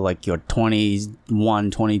until like you're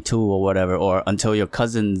 21, 22 or whatever, or until your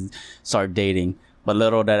cousins start dating. But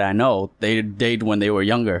little did I know, they dated when they were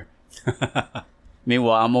younger.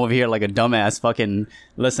 Meanwhile, I'm over here like a dumbass fucking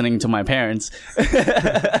listening to my parents.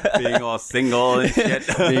 Being all single and shit.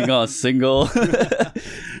 Being all single.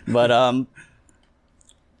 But,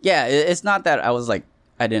 yeah, it's not that I was like,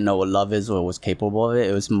 I didn't know what love is or was capable of it.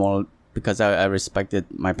 It was more because I respected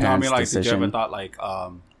my parents' decision. Did you ever thought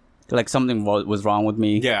like something was wrong with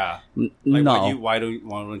me? Yeah. No. Why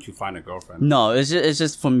don't you find a girlfriend? No, it's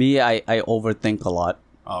just for me, I overthink a lot.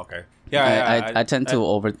 Oh, okay. Yeah, I tend to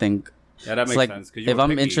overthink. Yeah, that makes like, sense. If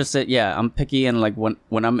I'm interested, I'm picky, and like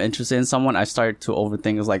when I'm interested in someone, I start to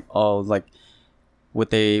overthink. It's like, oh, like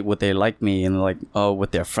would they like me, and like, oh,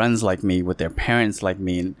 would their friends like me, would their parents like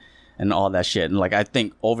me, and all that shit. And like I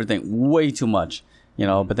overthink way too much,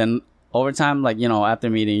 But then over time, like after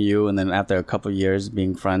meeting you, and then after a couple of years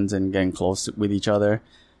being friends and getting close with each other,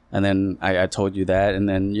 and then I told you that, and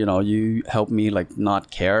then you helped me like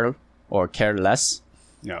not care or care less.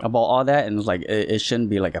 Yeah. About all that, and like it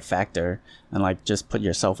shouldn't be like a factor, and like just put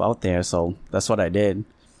yourself out there. So that's what I did.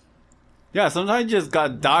 Yeah, sometimes you just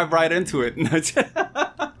gotta dive right into it.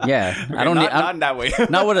 Yeah, okay, I don't need not that way.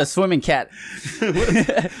 Not with a swimming cat.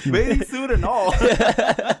 Bathing suit and all.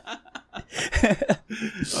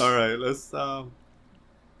 All right, let's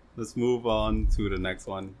move on to the next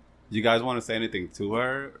one. You guys want to say anything to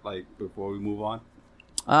her, like before we move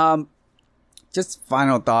on? Just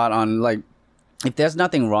final thought on like, if there's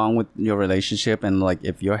nothing wrong with your relationship, and like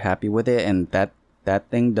if you're happy with it, and that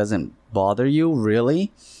thing doesn't bother you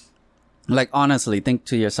really, like honestly think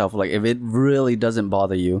to yourself, like if it really doesn't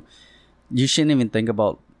bother you, you shouldn't even think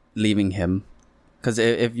about leaving him. Because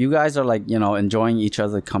if you guys are like enjoying each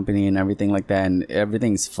other's company and everything like that, and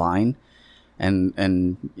everything's fine,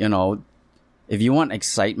 and if you want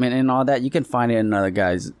excitement and all that, you can find it in other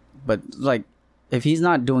guys. But like if he's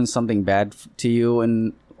not doing something bad to you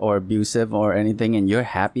and or abusive or anything, and you're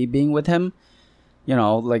happy being with him,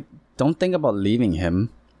 like don't think about leaving him,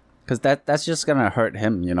 because that's just gonna hurt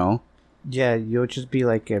him. Yeah, you'll just be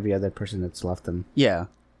like every other person that's left him. Yeah.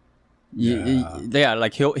 Yeah,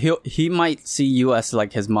 like he might see you as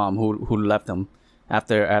like his mom who left him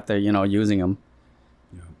after using him.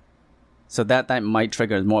 Yeah. So that might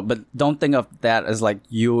trigger more, but don't think of that as like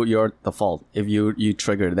you're the fault if you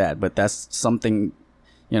trigger that. But that's something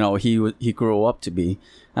he grew up to be,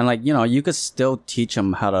 and like you could still teach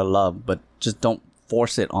him how to love, but just don't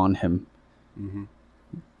force it on him. Mm-hmm.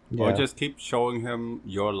 Yeah. Or just keep showing him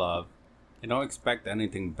your love, and don't expect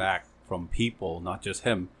anything back from people, not just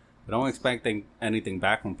him. But don't expect anything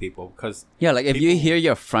back from people, because like if you hear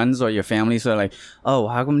your friends or your family say like, oh,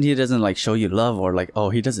 how come he doesn't like show you love, or like,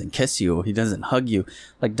 oh, he doesn't kiss you, or he doesn't hug you,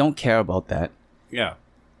 like don't care about that. Yeah,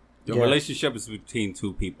 the relationship is between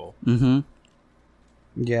two people. Mm-hmm.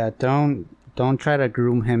 Yeah, don't try to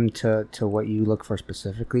groom him to what you look for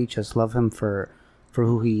specifically. Just love him for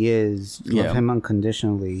who he is. Love him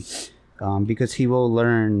unconditionally, because he will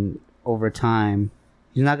learn over time.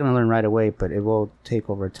 He's not going to learn right away, but it will take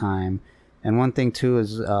over time. And one thing too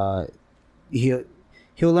is he'll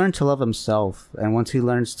learn to love himself, and once he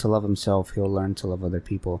learns to love himself, he'll learn to love other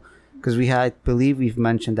people. because believe we've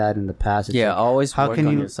mentioned that in the past. It's Yeah, like, always how work can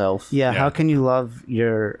on you- yourself. yeah, Yeah. how can you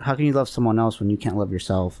love someone else when you can't love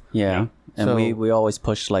yourself? Yeah. And So- we always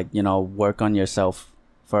push, like, work on yourself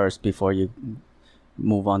first before you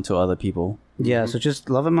move on to other people. Yeah, so just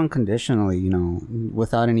love them unconditionally,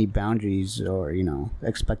 without any boundaries or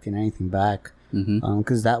expecting anything back, Mm-hmm.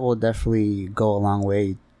 because that will definitely go a long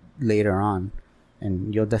way later on,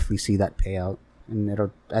 and you'll definitely see that payout,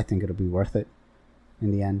 and I think it'll be worth it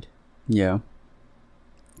in the end. Yeah.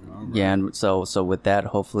 Yeah, and so with that,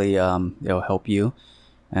 hopefully it'll help you,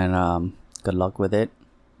 and good luck with it,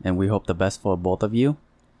 and we hope the best for both of you.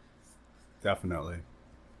 Definitely.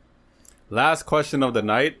 Last question of the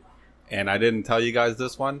night, and I didn't tell you guys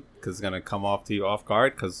this one because it's gonna come off to you off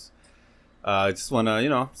guard because I just want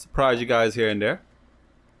to surprise you guys here and there.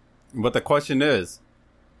 But the question is,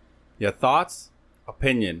 your thoughts,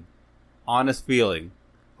 opinion, honest feeling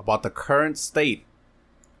about the current state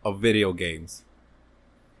of video games.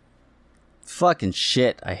 Fucking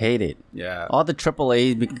shit, I hate it. Yeah. All the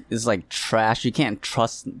AAA is like trash. You can't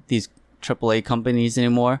trust these AAA companies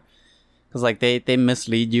anymore because like they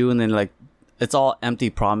mislead you, and then like it's all empty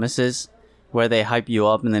promises where they hype you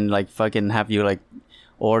up and then like fucking have you like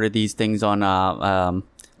order these things on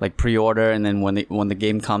like pre-order, and then when the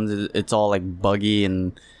game comes, it's all like buggy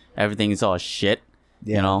and everything is all shit.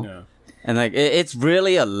 You know. Yeah. And like it's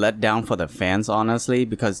really a letdown for the fans, honestly,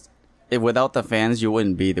 because without the fans, you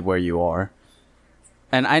wouldn't be where you are.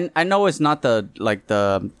 And I know it's not the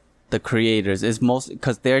creators. It's mostly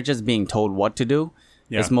because they're just being told what to do.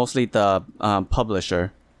 Yeah. It's mostly the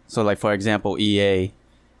publisher. So like for example, EA.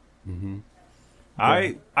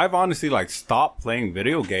 I've honestly like stopped playing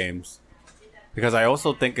video games because I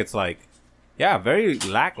also think it's like, very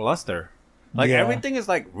lackluster. Like Yeah. everything is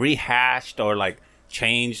like rehashed or like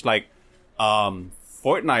changed. Like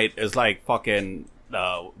Fortnite is like fucking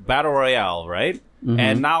battle royale, right?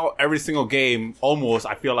 And now every single game, almost,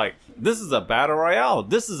 I feel like this is a battle royale.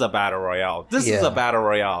 This is a battle royale. This is Yeah. a battle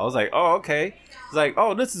royale. I was like, oh, okay. It's like,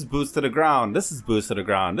 oh, this is boost to the ground. This is boost to the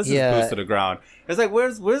ground. This Yeah. is boost to the ground. It's like,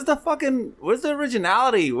 where's the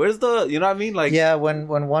originality? Where's the, you know what I mean? Like, Yeah, when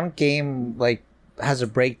one game like has a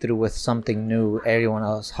breakthrough with something new, everyone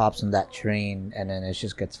else hops on that train, and then it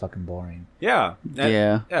just gets fucking boring. yeah. And-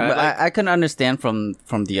 Yeah, but like- I can understand from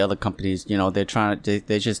the other companies.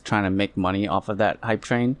 They're just trying to make money off of that hype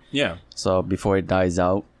train. yeah. So before it dies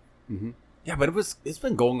out. Yeah, but it's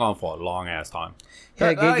been going on for a long ass time.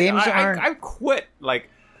 Yeah, games aren't. I quit. Like,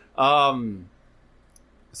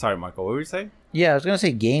 sorry, Michael. What were you saying? Yeah, I was gonna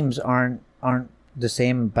say games aren't the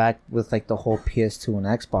same back with like the whole PS2 and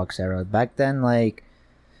Xbox era. Back then, like,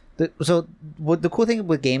 what the cool thing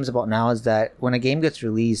with games about now is that when a game gets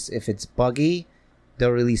released, if it's buggy,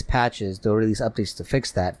 they'll release patches, they'll release updates to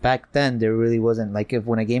fix that. Back then, there really wasn't like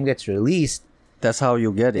when a game gets released, That's how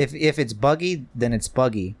you get it. if it's buggy, then it's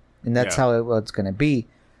buggy, and that's Yeah. how it's gonna be.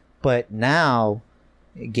 But now,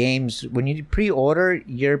 games when you pre-order,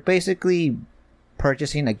 you're basically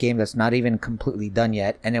purchasing a game that's not even completely done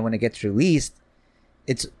yet, and then when it gets released,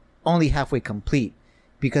 it's only halfway complete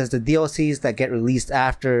because the DLCs that get released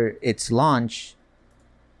after its launch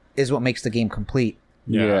is what makes the game complete.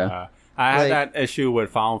 Yeah. I had Like- that issue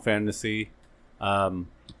with Final Fantasy.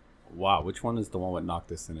 Wow, which one is the one with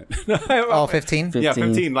Noctis in it? Oh, 15? Yeah,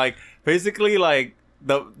 15. 15. Like, basically, like,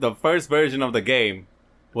 the first version of the game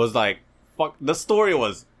was like, fuck, the story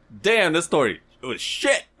was, damn, this story, it was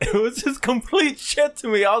shit. It was just complete shit to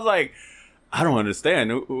me. I was like, I don't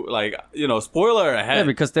understand. Like, spoiler ahead. Yeah,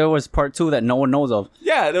 because there was part 2 that no one knows of.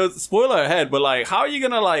 Yeah, there was spoiler ahead, but like, how are you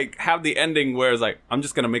gonna like have the ending where it's like, I'm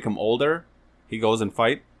just gonna make him older, he goes and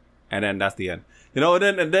fight, and then that's the end. And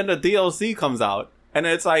then the DLC comes out, and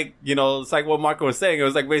it's like, it's like what Marco was saying. It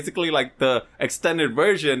was like basically like the extended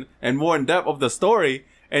version and more in depth of the story,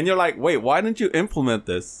 and you're like, wait, why didn't you implement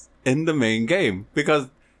this in the main game? Because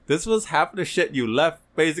this was half the shit you left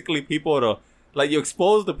basically people to, like, you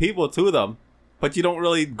expose the people to them, but you don't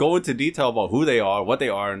really go into detail about who they are, what they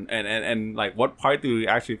are, and like what part do you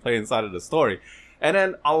actually play inside of the story. And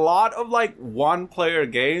then a lot of like one player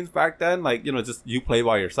games back then, like, just you play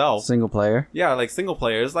by yourself. Single player. Yeah, like single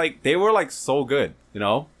players, like they were like so good,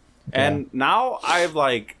 And now I've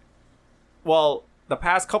like, well, the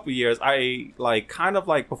past couple years, I like kind of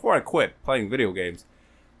like before I quit playing video games,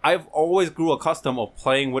 I've always grew accustomed of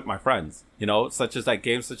playing with my friends, such as like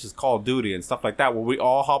games such as Call of Duty and stuff like that, where we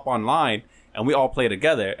all hop online and we all play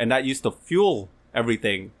together, and that used to fuel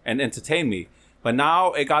everything and entertain me. But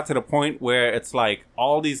now it got to the point where it's like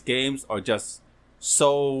all these games are just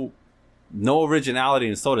so no originality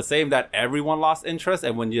and so the same that everyone lost interest,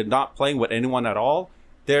 and when you're not playing with anyone at all,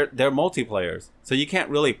 they're multiplayers, so you can't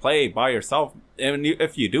really play by yourself. And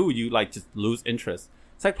if you do, you like just lose interest.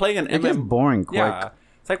 It's like playing an It gets boring quick. Yeah,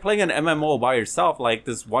 it's like playing an MMO by yourself. Like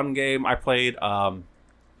this one game I played.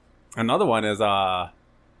 Another one is I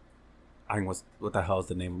think what the hell is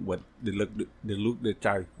the name? What the Luke the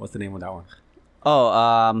Chai? What's the name of that one?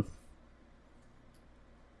 Oh,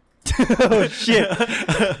 Oh shit!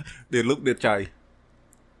 The Luke the Chai.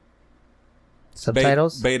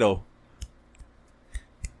 Subtitles. Beto.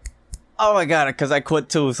 oh my god! Because I quit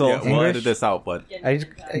too. So Yeah, we'll English? edit this out, but Yeah,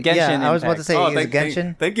 I was about to say is it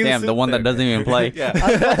Genshin. Thank you. damn, the one that doesn't even play. Yeah.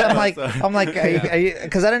 I'm like, are you?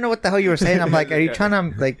 Because I don't know what the hell you were saying. I'm like, are you trying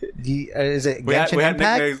to like? Is it Genshin we had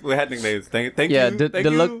Impact? nicknames. We had nicknames. Thank Yeah, you. the Thank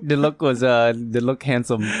you. look was the look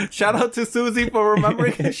handsome. Shout out to Susie for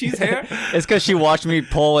remembering she's here. It's because she watched me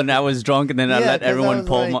pull and I was drunk, and then I Yeah, let 'cause I everyone was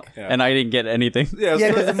pull, like- and I didn't get anything. Yeah, Yeah,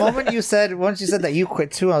 because the moment once you said that you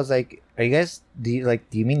quit too, I was like, are you guys? Do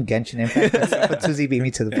you mean Genshin Impact? But Susie beat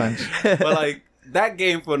me to the punch. but like that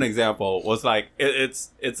game, for an example, was like it is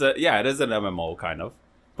an MMO kind of,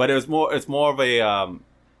 but it's more of a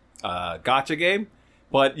gotcha game.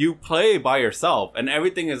 But you play by yourself, and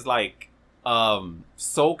everything is like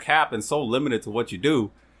so capped and so limited to what you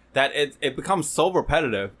do that it becomes so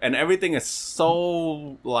repetitive, and everything is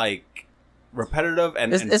so like repetitive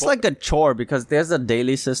and It's like a chore because there's a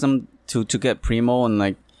daily system to get Primo, and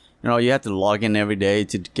like you have to log in every day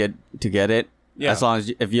to get it. Yeah. As long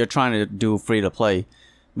as if you're trying to do free to play,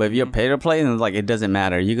 but if you're pay to play, then like it doesn't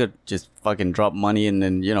matter. You could just fucking drop money and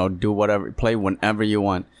then do whatever, play whenever you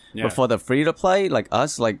want. Yeah. But for the free to play, like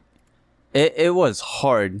us, like it was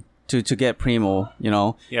hard to get Primo.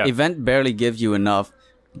 Yeah. Event barely gives you enough.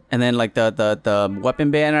 And then like the weapon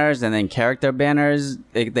banners and then character banners,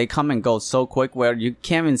 they come and go so quick where you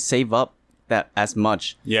can't even save up that as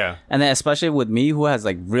much. yeah. And then especially with me who has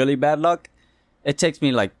like really bad luck, it takes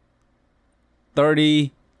me like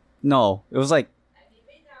 30. No, it was like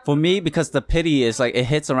for me because the pity is like it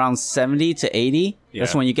hits around 70 to 80.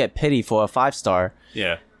 That's Yeah. when you get pity for a 5-star.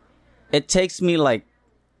 Yeah. It takes me like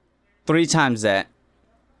 3 times that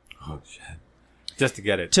Oh shit. Just to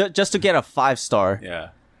get it. just to get a 5-star. Yeah.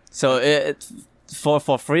 So it for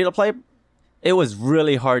free to play, it was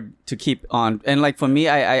really hard to keep on. And like for me,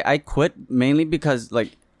 I quit mainly because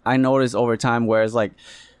like I noticed over time, whereas like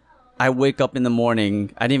I wake up in the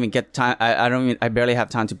morning, I didn't even get time. I barely have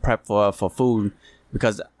time to prep for food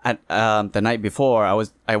because at the night before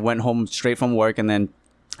I went home straight from work and then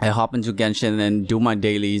I hop into Genshin and do my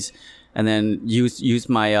dailies and then use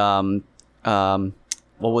my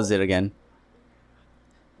what was it again?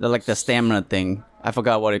 The stamina thing. I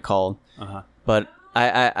forgot what it called. Uh-huh. But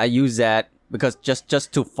I use that because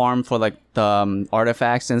just to farm for like the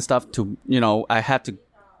artifacts and stuff to I have to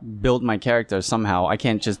build my character somehow. I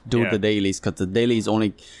can't just do Yeah. the dailies because the dailies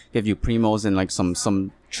only give you primos and like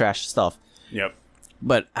some trash stuff. Yep.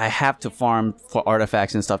 But I have to farm for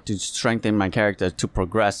artifacts and stuff to strengthen my character to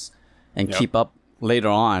progress and Yep. keep up later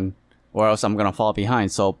on, or else I'm gonna fall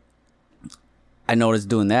behind. So I noticed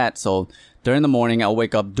doing that. So during the morning, I'll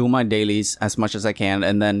wake up, do my dailies as much as I can,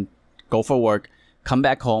 and then go for work, come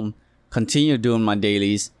back home, continue doing my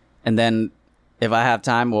dailies, and then if I have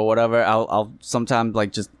time or whatever, I'll sometimes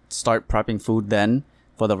like just start prepping food then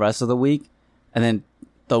for the rest of the week, and then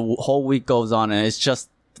the whole week goes on, and it's just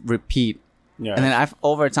repeat. Yeah. And then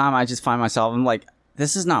over time, I just find myself, I'm like,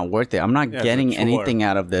 this is not worth it. I'm not Yeah, it's a getting chore. anything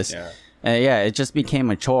out of this. Yeah. And yeah, it just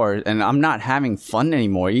became a chore, and I'm not having fun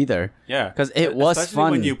anymore either. Yeah, 'Cause it was Especially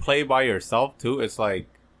fun. when you play by yourself too. It's like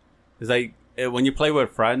when you play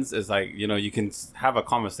with friends, it's like you can have a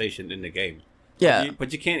conversation in the game. Yeah.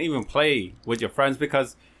 but you can't even play with your friends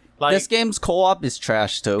because like This game's co-op is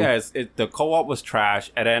trash too. yeah, the co-op was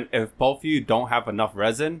trash, and then if both of you don't have enough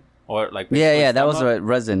resin or like Yeah, that was stamina,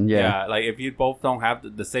 resin. Yeah. like if you both don't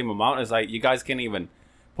have the same amount, it's like you guys can't even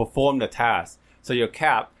perform the task, so you're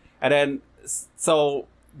capped. And then so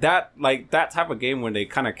that type of game when they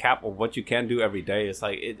kind of cap of what you can do every day, it's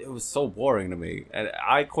like it was so boring to me, and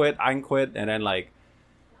I quit, and then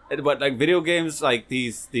but like video games like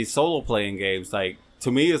these solo playing games, like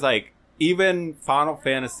to me it's like even Final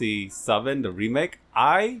Fantasy VII the remake,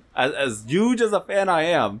 as huge as a fan I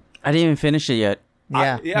am, I didn't even finish it yet.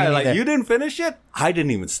 Yeah, me like neither. you didn't finish it, I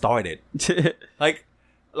didn't even start it. like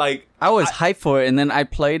I was hyped for it, and then I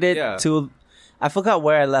played it Yeah. to, I forgot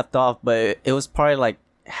where I left off, but it was probably like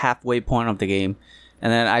halfway point of the game,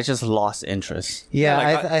 and then I just lost interest. Yeah,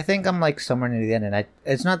 Yeah, like I think I'm like somewhere near the end, and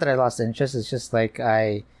it's not that I lost interest. It's just like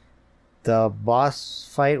the boss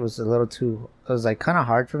fight was a little too. It was like kind of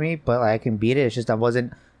hard for me, but like, I can beat it. It's just I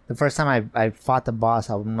wasn't the first time I fought the boss,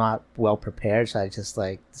 I'm not well prepared, so I just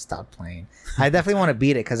like stopped playing. I definitely want to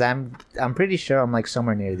beat it because I'm pretty sure I'm like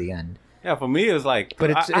somewhere near the end. Yeah, for me it's like,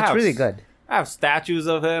 But it's really good. I have statues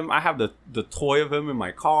of him. I have the toy of him in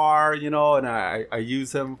my car, you know, and I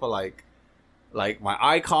use him for like my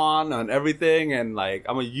icon and everything, and like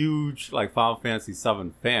I'm a huge like Final Fantasy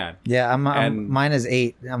VII fan. Yeah, mine is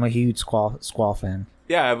 8. I'm a huge Squall fan.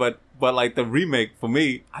 Yeah, but like the remake for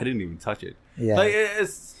me, I didn't even touch it. Yeah. Like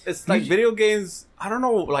it's like video games. I don't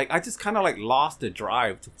know. Like I just kind of like lost the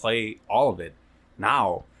drive to play all of it.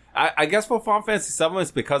 Now I guess for Final Fantasy VII,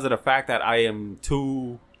 it's because of the fact that I am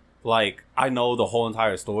too like I know the whole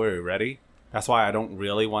entire story already. That's why I don't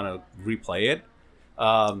really want to replay it.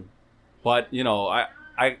 But you know,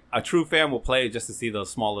 a true fan will play it just to see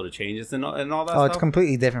those small little changes and all that stuff. Oh, it's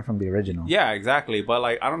completely different from the original. Yeah, exactly. But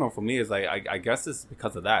like, I don't know. For me, it's like I guess it's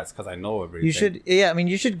because of that. It's because I know everything. You should, yeah. I mean,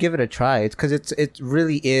 you should give it a try. It's because it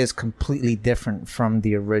really is completely different from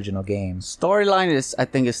the original games. Storyline is, I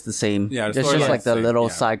think, it's the same. Yeah, the it's just storyline's like the the same, little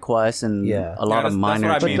yeah. side quests and Yeah. a lot of minor.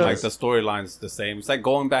 That's what I mean. But Like the storyline's the same. It's like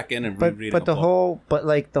going back in and rereading. But a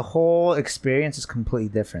book. the whole experience is completely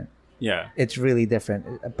different. Yeah. It's really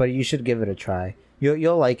different. But you should give it a try.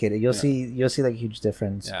 You'll like it. You'll see like a huge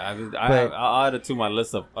difference. Yeah, I'll add it to my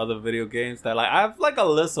list of other video games that like I have like a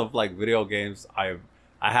list of like video games I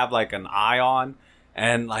have like an eye on,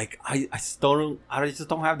 and like I just don't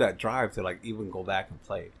have that drive to like even go back and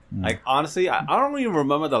play. Like honestly, I don't even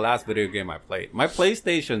remember the last video game I played. My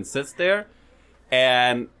PlayStation sits there,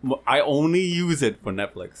 and I only use it for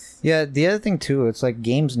Netflix. Yeah, the other thing too, it's like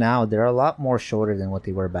games now, they're a lot more shorter than what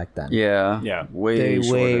they were back then. Yeah. Yeah.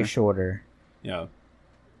 Way shorter. Yeah.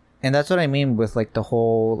 And that's what I mean with like the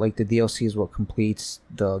whole like the DLC is what completes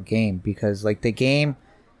the game, because like the game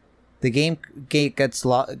gets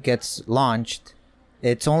launched,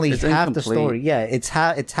 it's only It's half the incomplete. story. Yeah, it's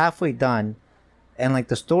halfway done, and like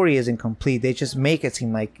the story isn't complete. They just make it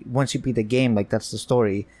seem like once you beat the game, like that's the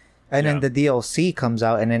story, and then Yeah. the DLC comes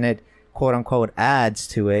out and then it quote unquote adds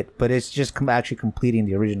to it, but it's just actually completing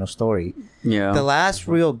the original story. Yeah. The last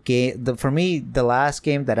real game, for me, the last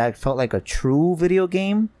game that I felt like a true video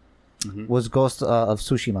game was Ghost of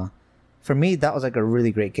Tsushima. For me, that was like a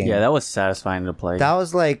really great game. Yeah, that was satisfying to play.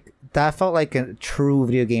 That felt like a true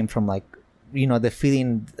video game from like, you know, the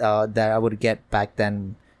feeling that I would get back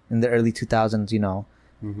then in the early 2000s, you know,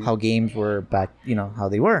 how games were back, you know, how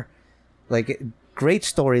they were. Like, great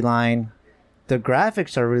storyline. The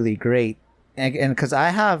graphics are really great. And because I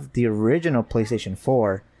have the original PlayStation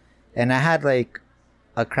 4, and I had like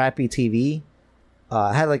a crappy TV.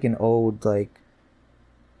 I had like an old, like,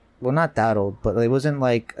 well, not that old, but it wasn't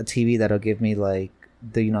like a TV that'll give me like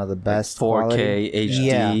the, you know, the best 4K quality.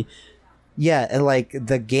 HD. Yeah, and like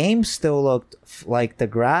the game still looked like the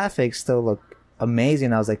graphics still looked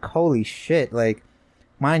amazing. I was like, holy shit! Like,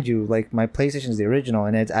 mind you, like my PlayStation is the original,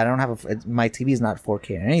 and I don't have my TV is not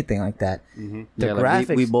 4K or anything like that. The Yeah, like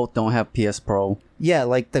graphics, we both don't have PS Pro. yeah,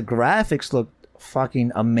 like the graphics looked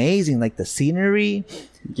fucking amazing. Like the scenery,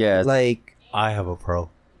 Yeah. like I have a Pro.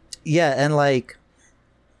 yeah, and like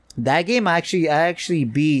that game, I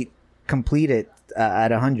actually completed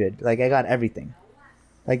at 100. Like I got everything.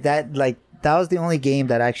 Like that was the only game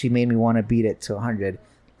that actually made me want to beat it to 100.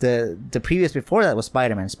 The previous before that was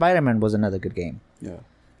Spider-Man. Spider-Man was another good game. Yeah.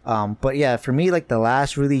 But yeah, for me, like the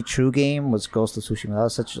last really true game was Ghost of Tsushima. That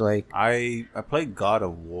was such like I played God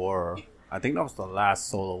of War. I think that was the last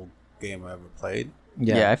solo game I ever played.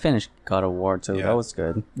 yeah. I finished God of War too. Yeah. That was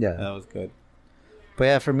good. yeah. That was good. But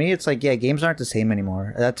yeah, for me, it's like yeah, games aren't the same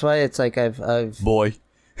anymore. That's why it's like I've Boy.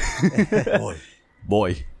 Boy.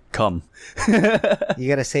 Boy. Come. you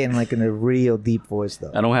gotta say it in a real deep voice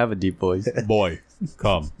though. I don't have a deep voice. Boy.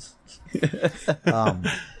 Come.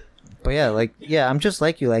 But yeah, I'm just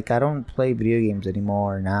like you. Like I don't play video games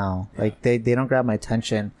anymore now. Like they don't grab my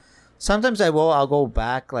attention. Sometimes I'll go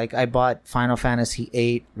back. Like I bought Final Fantasy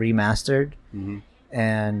VIII remastered,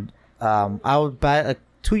 and I would buy like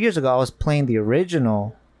 2 years ago. I was playing the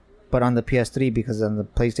original, but on the PS3 because on the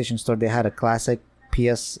PlayStation Store they had a classic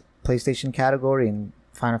PlayStation category, and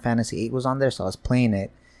Final Fantasy VIII was on there, so I was playing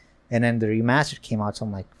it. And then the remastered came out, so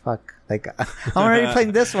I'm like, fuck. Like, I'm already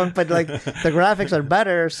playing this one, but like the graphics are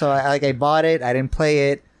better. So I bought it. I didn't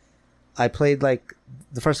play it. I played like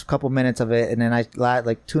the first couple minutes of it, and then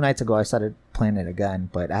like 2 nights ago I started playing it again,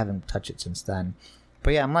 but I haven't touched it since then.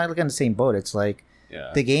 But yeah, I'm not looking at the same boat. It's like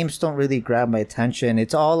the games don't really grab my attention.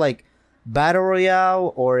 It's all like battle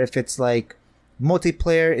royale, or if it's like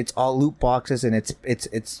multiplayer, it's all loot boxes, and it's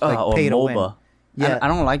like or pay to win. MOBA. Yeah. I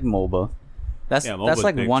don't like MOBA. That's MOBA's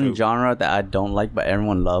like big one too. genre that I don't like, but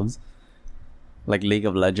everyone loves. like League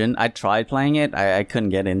of Legends. I tried playing it. I couldn't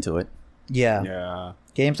get into it. Yeah. Yeah.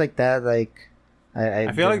 Games like that, like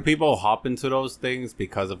I feel like people hop into those things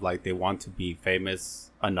because of like they want to be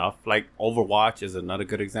famous enough. Like Overwatch is another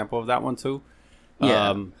good example of that one too.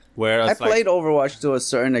 Yeah. Where I it's played Overwatch to a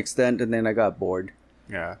certain extent, and then I got bored.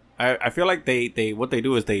 Yeah, I feel like they what they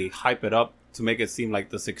do is they hype it up to make it seem like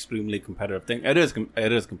this extremely competitive thing. It is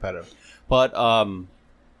competitive, but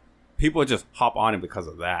people just hop on it because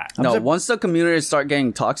of that. No, once the community start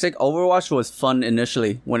getting toxic, Overwatch was fun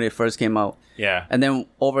initially when it first came out. Yeah, And then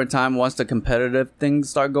over time, once the competitive things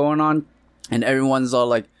start going on, and everyone's all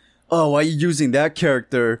like, "Oh, why are you using that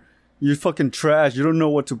character? You're fucking trash. You don't know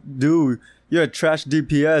what to do. You're a trash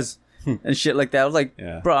DPS." And shit like that. I was like,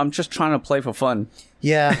 Yeah. bro, I'm just trying to play for fun.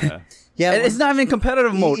 yeah. Yeah, And it's not even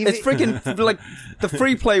competitive mode. Even- It's freaking like the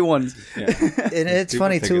free play ones. yeah. and it's People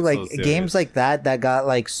funny take too, it like so serious. games like that got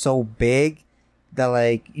like so big that,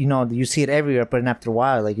 like, you know, you see it everywhere, but then after a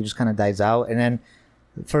while, like, it just kind of dies out. And then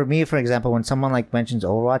for me, for example, when someone like mentions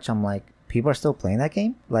Overwatch, I'm like, people are still playing that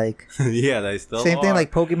game? Like, Yeah, they still same thing are.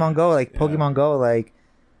 like Pokemon Go. Like, Yeah. Pokemon Go, like,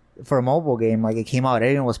 for a mobile game, like, it came out,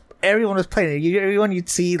 everyone was playing it. Everyone you'd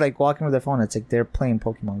see, like, walking with their phone, it's like they're playing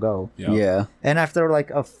Pokemon Go. Yeah. And after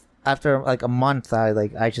a month,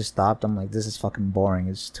 I just stopped. I'm like, this is fucking boring.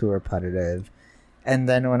 It's too repetitive. And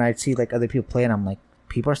then when I see like other people playing, I'm like,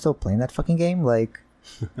 people are still playing that fucking game. Like,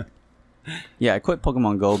 Yeah, I quit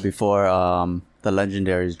Pokemon Go before the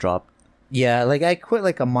legendaries dropped. yeah, like I quit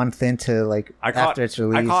like a month into like after it's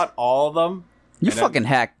released. I caught all of them. You and then- fucking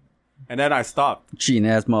hacked, and then I stopped. cheating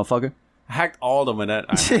ass motherfucker. I hacked all of them, and then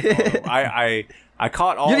I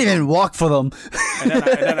caught all. You didn't of even them, walk for them. and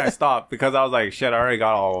then I stopped because I was like, shit, I already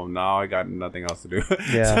got all of them. Now I got nothing else to do.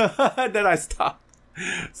 Yeah. So, then I stopped.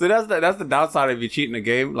 So that's the downside of you cheating the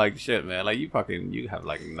game. Like shit, man. Like you have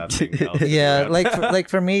like nothing else. to do, Yeah, man.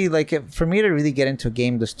 for me, for me to really get into a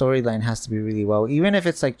game, the storyline has to be really well. Even if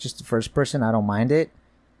it's like just the first person, I don't mind it,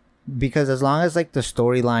 because as long as like the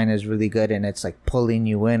storyline is really good and it's like pulling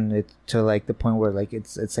you in to like the point where like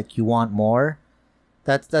it's like you want more.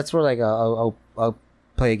 That's where like I'll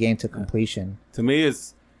play a game to completion. To me,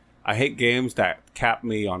 I hate games that cap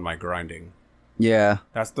me on my grinding. Yeah.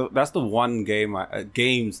 That's the one game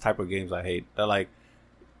type of games I hate. They're like,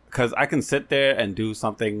 because I can sit there and do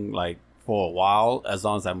something like for a while as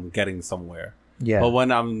long as I'm getting somewhere. Yeah. But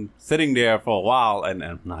when I'm sitting there for a while and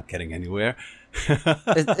I'm not getting anywhere,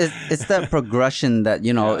 It's that progression that,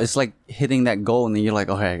 you know, Yeah. it's like hitting that goal and then you're like,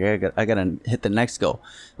 okay, I gotta hit the next goal.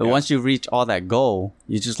 But Yeah. once you reach all that goal,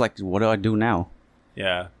 you're just like, what do I do now?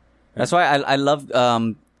 yeah, That's why I love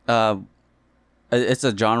it's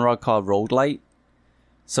a genre called roguelite.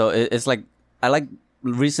 So it's like I like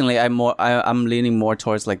recently I'm leaning more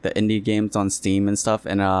towards like the indie games on Steam and stuff,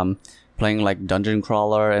 and playing like dungeon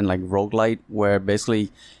crawler and like roguelite, where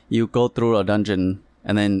basically you go through a dungeon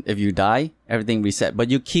and then if you die, everything reset, but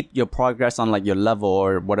you keep your progress on like your level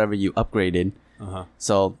or whatever you upgraded. uh-huh.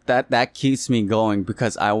 So that keeps me going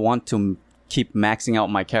because I want to keep maxing out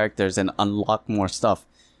my characters and unlock more stuff.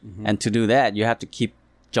 And to do that, you have to keep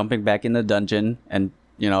jumping back in the dungeon and,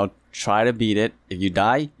 you know, try to beat it. If you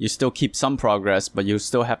die, you still keep some progress, but you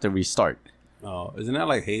still have to restart. Oh, isn't that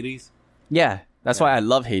like Hades? Yeah, that's why I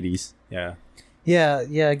love Hades. Yeah, Yeah,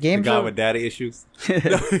 the games guy are, with daddy issues.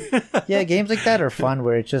 yeah, games like that are fun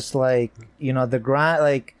where it's just like, you know, the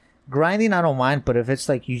grinding I don't mind, but if it's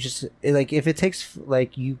like you just like if it takes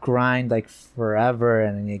like you grind like forever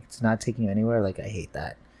and it's not taking you anywhere, like I hate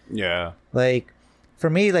that. Yeah, Like for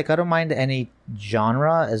me, like I don't mind any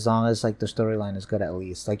genre as long as like the storyline is good at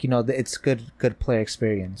least. Like, you know, it's good player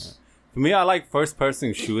experience. for me, I like first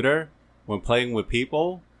person shooter when playing with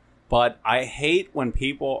people, but I hate when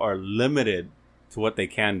people are limited to what they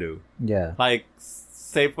can do. Yeah. Like,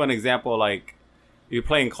 say for an example, like you're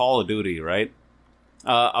playing Call of Duty, right?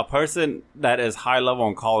 A person that is high level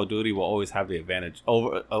on Call of Duty will always have the advantage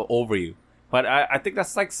over you. But I think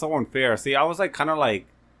that's like so unfair. See, I was like kind of like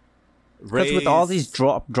Because with all these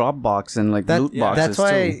drop box and like loot boxes that's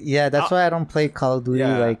why too. that's why I don't play Call of Duty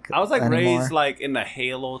like I was like anymore. raised like in the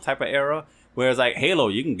Halo type of era, whereas like Halo,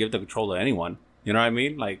 you can give the controller to anyone. You know what I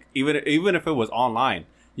mean? Like even if it was online,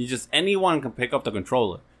 anyone can pick up the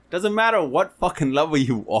controller. Doesn't matter what fucking level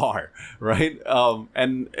you are, right?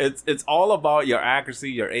 And it's all about your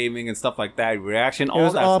accuracy, your aiming, and stuff like that, reaction,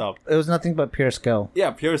 all that stuff. It was nothing but pure skill.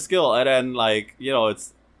 Yeah, pure skill, and then like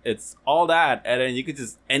it's all that, and then you could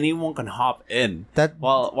anyone can hop in. That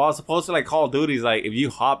While supposed to like Call of Duty is like if you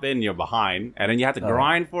hop in, you're behind, and then you have to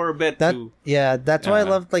grind for a bit that to yeah, that's why I Yeah.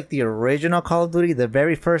 loved like the original Call of Duty, the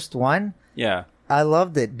very first one. yeah. I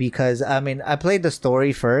loved it because I mean I played the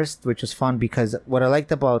story first, which was fun because what I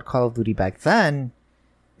liked about Call of Duty back then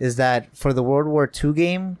is that for the World War II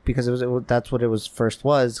game, because that's what it was first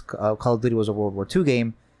was, Call of Duty was a World War II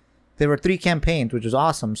game. There were 3 campaigns, which was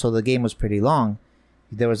awesome. So the game was pretty long.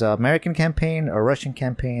 There was an American campaign, a Russian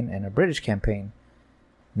campaign, and a British campaign.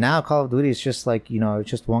 Now Call of Duty is just like, you know, it's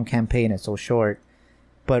just one campaign. It's so short.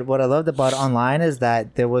 But what I loved about online is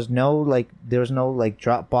that there was no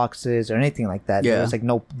drop boxes or anything like that. Yeah.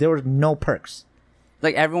 There was no perks.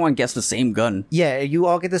 Like everyone gets the same gun. Yeah, you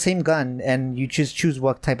all get the same gun, and you just choose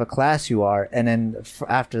what type of class you are, and then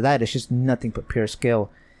after that, it's just nothing but pure skill.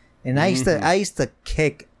 And I used to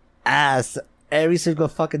kick ass every single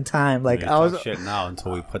fucking time. Like I was shit now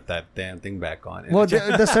until we put that damn thing back on. Well,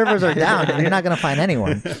 the servers are down. You're not gonna find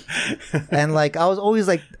anyone. And like I was always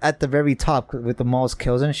like at the very top with the most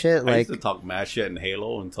kills and shit. Like I used to talk mad shit in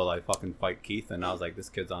Halo until I fucking fight Keith, and I was like, this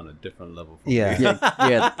kid's on a different level. From me. Yeah.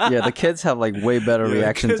 The kids have like way better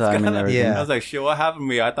reaction time and everything. Yeah. I was like, shit, what happened to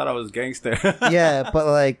me? I thought I was gangster. Yeah, but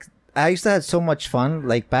like I used to have so much fun.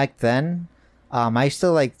 Like back then, I used to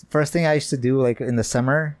like first thing I used to do like in the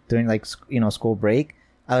summer during like school break,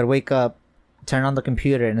 I would wake up, turn on the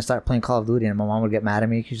computer, and start playing Call of Duty, and my mom would get mad at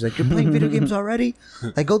me. She's like, "You're playing video games already?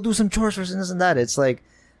 Like, go do some chores for this and that." It's like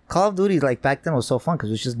Call of Duty like back then was so fun because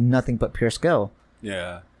it was just nothing but pure skill.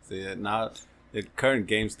 Yeah. See, now the current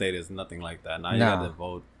game state is nothing like that. Now you No. got to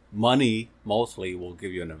vote. Money mostly will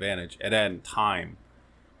give you an advantage, and then time,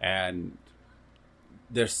 and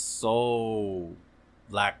there's so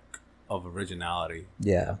lack of originality.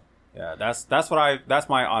 Yeah, Yeah, that's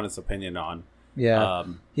my honest opinion on yeah,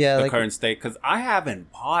 the like current state, because I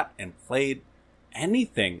haven't bought and played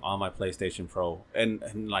anything on my PlayStation Pro in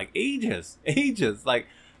like ages like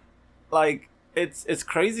it's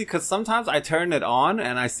crazy because sometimes I turn it on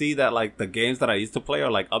and I see that like the games that I used to play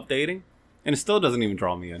are like updating, and it still doesn't even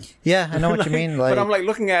draw me in. yeah, I know what you mean. Like, but I'm like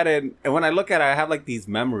looking at it, and when I look at it, I have like these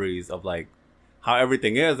memories of like how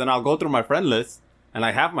everything is, and I'll go through my friend list, and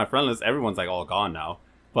I have my friend list. Everyone's like all gone now,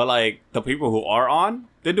 but like the people who are on,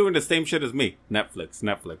 they're doing the same shit as me. Netflix,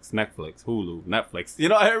 Hulu, Netflix. You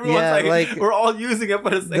know, everyone's like we're all using it for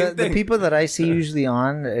the same thing. the people that I see usually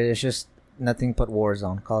on is just nothing but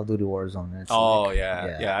Warzone, Call of Duty Warzone. It's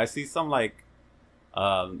yeah. I see some like,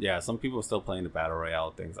 some people still playing the battle royale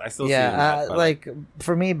things. I still see that, but like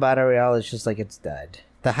for me, battle royale is just like it's dead.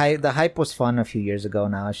 The hype was fun a few years ago.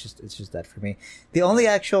 Now it's just dead for me. The only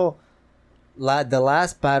actual the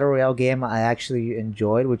last battle royale game I actually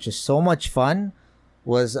enjoyed, which is so much fun,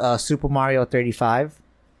 was Super Mario 35.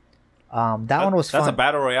 One was fun. That's a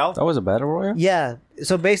battle royale. That was a battle royale? Yeah.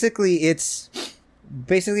 So basically,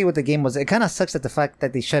 what the game was. It kind of sucks at the fact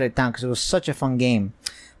that they shut it down because it was such a fun game.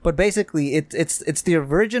 But basically, it's the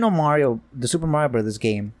original Mario, the Super Mario Brothers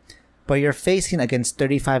game, but you're facing against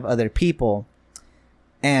 35 other people,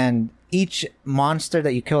 and each monster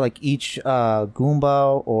that you kill, like each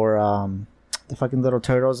Goomba or the fucking little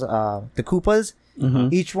turtles, the Koopas,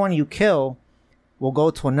 each one you kill will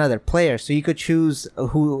go to another player. So you could choose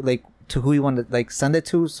who you want to like send it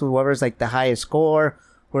to. So whoever's like the highest score,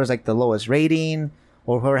 whoever's like the lowest rating,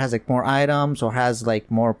 or whoever has like more items or has like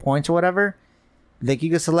more points or whatever. Like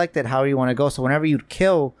you can select it however you want to go. So whenever you'd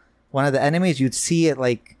kill one of the enemies, you'd see it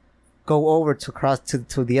like go over to cross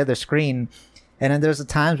to the other screen. And then there's the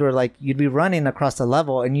times where like you'd be running across the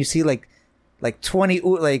level and you see like 20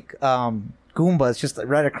 Goombas just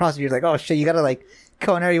right across you. You're like, oh shit, you gotta like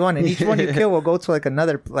kill on every one, and each one you kill will go to like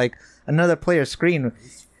another player's screen.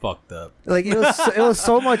 It's fucked up. Like it was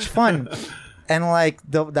so much fun. And like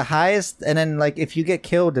the highest, and then like if you get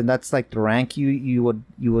killed, and that's like the rank you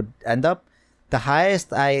would end up. The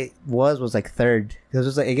highest I was like third. It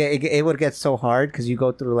was like it would get so hard because you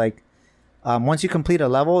go through like once you complete a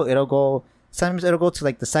level, sometimes it'll go to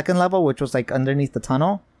like the second level, which was like underneath the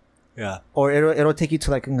tunnel. Yeah. Or it'll take you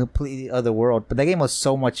to like a completely other world. But that game was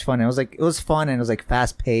so much fun. It was fun, and it was like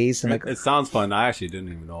fast paced, and like it sounds fun. I actually didn't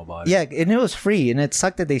even know about it. yeah, and it was free, and it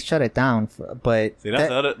sucked that they shut it down. But see,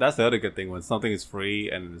 that's the other good thing when something is free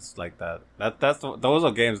and it's like that. Those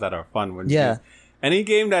are games that are fun. When any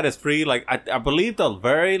game that is free, like I believe the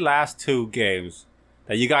very last 2 games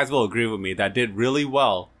that you guys will agree with me that did really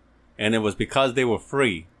well, and it was because they were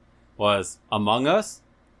free, was Among Us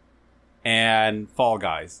and Fall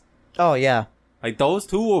Guys. Oh yeah, like those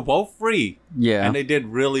 2 were both free. Yeah, and they did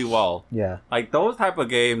really well. Yeah, like those type of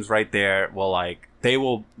games right there will like they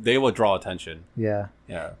will draw attention. Yeah.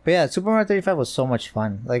 Yeah. But yeah, Super Mario 35 was so much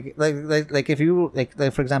fun. Like if you like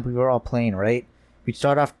for example, we were all playing, right? We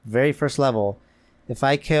start off very first level. If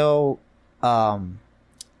I kill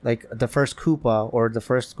like the first Koopa or the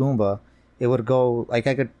first Goomba, it would go like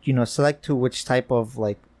I could select to which type of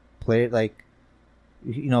like player, like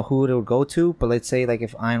who it would go to. But let's say like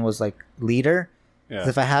if Ian was like leader, 'cause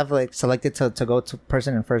if I have like selected to go to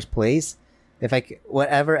person in first place, if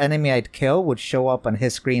whatever enemy I'd kill would show up on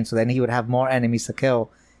his screen, so then he would have more enemies to kill,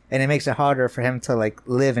 and it makes it harder for him to like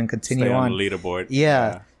live and continue Stay on the leaderboard.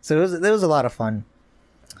 Yeah. So it was a lot of fun.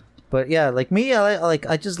 But yeah, like me,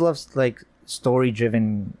 I just love like story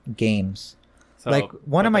driven games. So Like,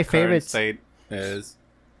 one of what my the current favorites- state is.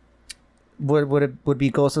 Would be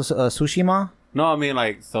Ghost of Tsushima? No, I mean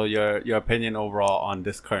like so your opinion overall on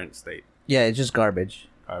this current state. Yeah, it's just garbage.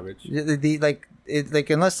 Garbage. Like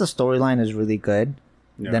unless the storyline is really good,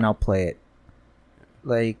 Yeah. then I'll play it.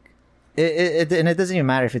 Like and it doesn't even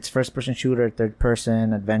matter if it's first person shooter, third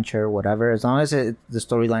person, adventure, whatever. As long as the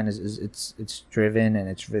storyline is it's driven and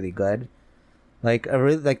it's really good. Like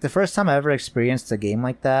the first time I ever experienced a game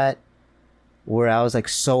like that, where I was like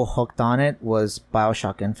so hooked on it, was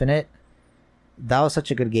BioShock Infinite. That was such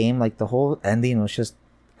a good game. Like the whole ending was just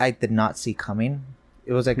I did not see coming.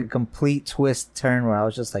 It was like a complete twist turn where I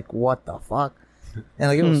was just like, what the fuck? And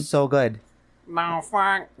like it was so good. No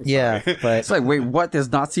fuck. Yeah, but It's like, wait, what? There's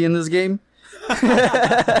Nazi in this game?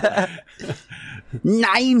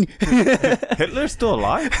 9. Hitler's still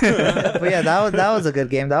alive. but yeah, that was a good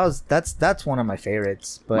game. That's one of my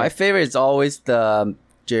favorites. But My favorite is always the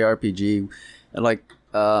JRPG. Like,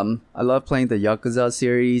 I love playing the Yakuza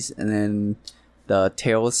series and then the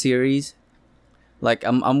Tales series. Like,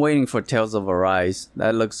 I'm waiting for Tales of Arise.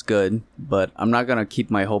 That looks good, but I'm not gonna keep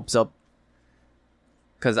my hopes up.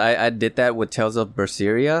 Cause I did that with Tales of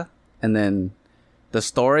Berseria, and then the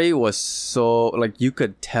story was so like you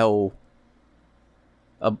could tell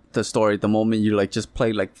the story the moment you like just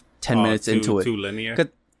play like 10 minutes into it. Too linear.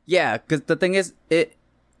 Cause the thing is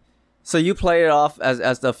so you play it off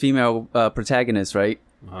as the female protagonist, right?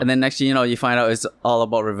 And then next thing you know, you find out it's all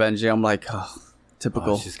about revenge. And I'm like, oh,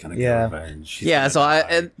 typical. Oh, she's gonna Yeah. get revenge. She's Yeah, gonna so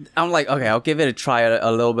die. I'm like, okay, I'll give it a try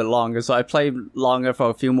a little bit longer. So I played longer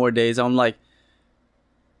for a few more days. I'm like,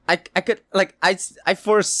 I could like I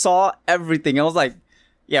foresaw everything. I was like,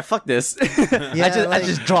 yeah, fuck this. I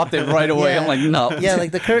just dropped it right away. Yeah. I'm like, no. yeah,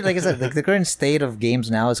 like I said, like the current state of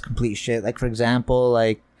games now is complete shit. Like for example,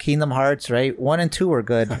 like Kingdom Hearts, right? 1 and 2 were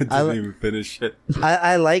good. I didn't even finish it.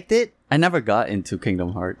 I liked it. I never got into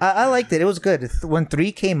Kingdom Hearts. I liked it. It was good. When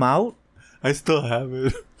 3 came out, I still have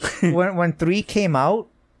it. when 3 came out,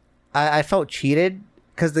 I felt cheated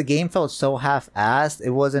because the game felt so half-assed.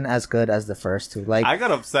 It wasn't as good as the first two. Like I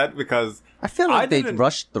got upset because I feel I like they didn't-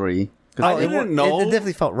 rushed 3. I didn't know. It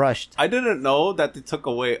definitely felt rushed. I didn't know that they took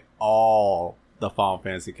away all the Final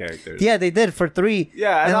Fantasy characters. Yeah, they did for 3.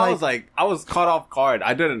 Yeah, and I was like, I was caught off guard.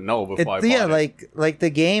 I didn't know before I bought it. like the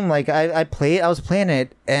game, like I was playing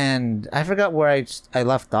it, and I forgot where I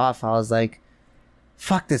left off. I was like,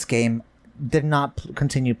 "Fuck this game." Did not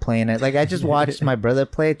continue playing it. Like I just watched my brother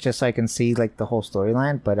play it just so I can see like the whole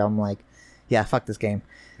storyline. But I'm like, yeah, fuck this game.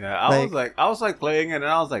 Yeah, I was like playing it, and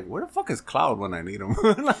I was like, "Where the fuck is Cloud when I need him?"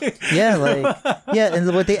 Like, Yeah,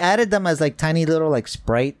 and what they added them as like tiny little like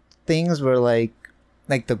sprite things were like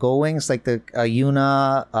the Go-Wings, like the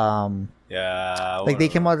Yuna, yeah, like they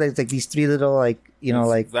came out like these 3 little like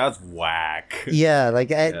that's whack. yeah, like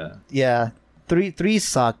Yeah. yeah, 3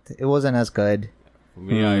 sucked. It wasn't as good. For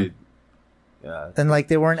me, yeah, And like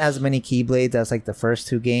there weren't as many Keyblades as like the first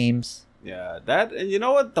 2 games. yeah. That and you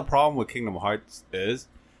know what the problem with Kingdom Hearts is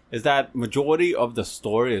that majority of the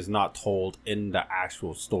story is not told in the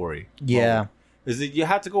actual story. Yeah. mode. Is that you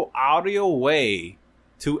have to go out of your way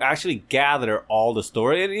to actually gather all the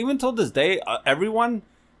story, and even till this day, everyone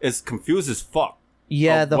is confused as fuck.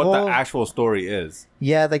 Yeah, of the what whole the actual story is.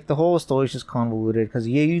 like the whole story is just convoluted because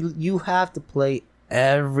you have to play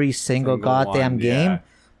every single goddamn one, game. yeah.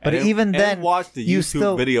 But even then, watch the you YouTube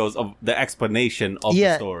still- videos of the explanation of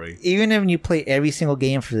the story. Even if you play every single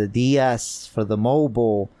game for the DS, for the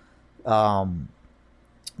mobile,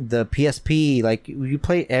 the PSP, like you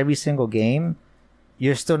play every single game,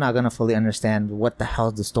 you're still not gonna fully understand what the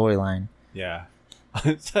hell's the storyline. Yeah,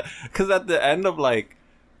 because at the end of like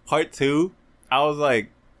part 2, I was like,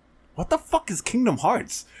 "What the fuck is Kingdom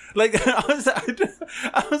Hearts?" Like I was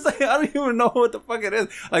like, I don't even know what the fuck it is.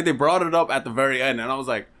 Like they brought it up at the very end, and I was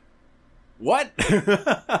like, "What?"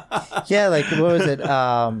 Yeah, like what was it?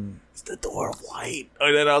 It's the door of light.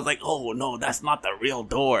 And then I was like, "Oh no, that's not the real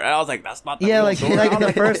door." And I was like, "That's not the Yeah, real like door." like I was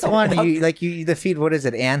the first one, "What the you defeat what is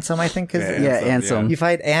it, Ansem? I think is fuck?" Yeah, Ansem. you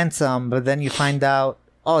fight Ansem, but then you find out,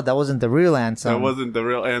 oh, that wasn't the real Ansem. That wasn't the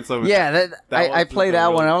real Ansem. Yeah, That I was played the that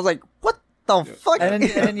real- one. And I was like, what the fuck? And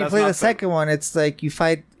then you That's play not the fair. second one. It's like you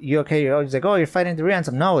fight. He's like, oh, you're fighting the real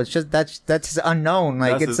Ansem. No, it's just that's his unknown.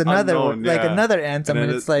 Like That's it's his another unknown, like yeah. another Ansem,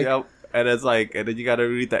 and it's like yep. And it's like, and then you got to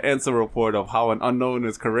read the answer report of how an unknown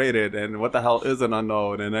is created and what the hell is an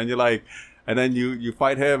unknown. And then you're like, and then you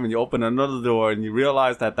fight him and you open another door and you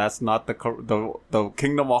realize that that's not the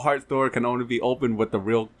Kingdom of Hearts door can only be opened with the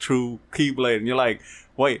real true Keyblade. And you're like,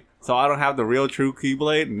 wait, so I don't have the real true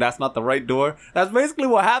Keyblade and that's not the right door? That's basically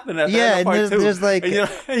what happened at the Yeah, end of and part 2. there's like-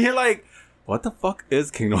 and you're like, what the fuck is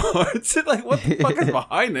Kingdom Hearts? Like, what the fuck is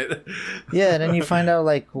behind it? yeah. And then you find out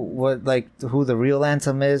like who the real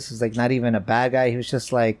Ansem is. He's like not even a bad guy. He was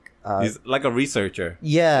just like He's like a researcher.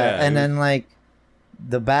 yeah. Yeah, And he then like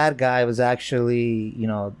the bad guy was actually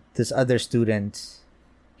this other student.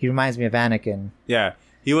 He reminds me of Anakin. Yeah,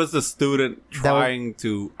 he was the student That was- trying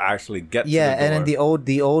to actually get Yeah, to the and then door.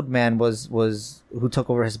 the old man was who took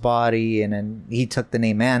over his body, and then he took the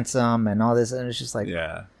name Ansem and all this, and it's just like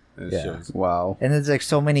Yeah. It Yeah. shows. Wow. and there's like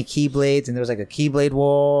so many Keyblades, and there was like a Keyblade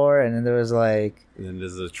war, and then there was like And then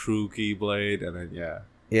there's a true Keyblade, and then yeah.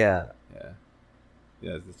 yeah.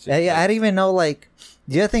 It's just I like- didn't even know like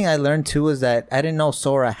the other thing I learned too is that I didn't know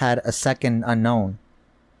Sora had a second unknown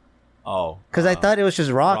oh, because I thought it was just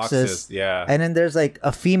Roxas, yeah, and then there's like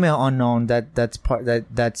a female unknown that's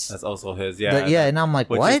that's also his. Yeah, yeah, and I'm like,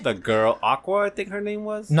 which what? is the girl Aqua? I think her name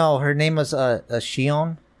was. No, her name was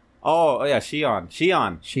Shion. Oh yeah, Shion.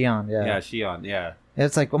 Shion, yeah. Yeah, Shion. Yeah.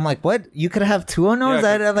 It's like I'm like, what? You could have two unknowns?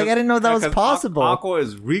 Yeah, I didn't know that yeah, was 'cause possible. Aqua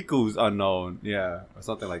is Riku's unknown. Yeah, or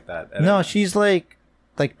something like that. And No, then- she's like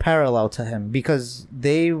parallel to him because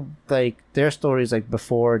they like their stories like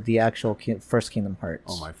before the actual first Kingdom Hearts.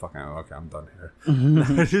 Oh my fucking okay! I'm done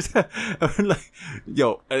here. Just, I'm like,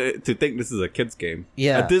 yo, to think this is a kids game,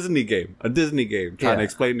 Yeah. a Disney game, trying Yeah. to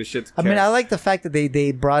explain this shit. To I mean, kids. I like the fact that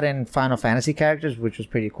they brought in Final Fantasy characters, which was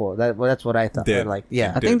pretty cool. That's what I thought. Did. Like,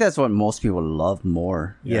 yeah, I think that's what most people love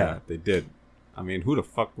more. yeah, they did. I mean, who the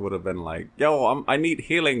fuck would have been like, yo, I need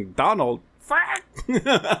healing, Donald. Fuck.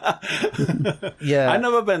 Yeah. I've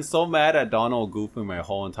never been so mad at Donald Goofy my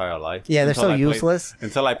whole entire life. Yeah, they're until so I played- useless.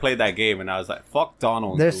 Until I played that game, and I was like, fuck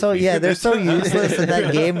Donald. they're Goofy. so they're so useless in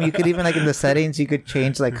that game. You could even like in the settings, you could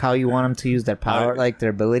change like how you want them to use their power, like their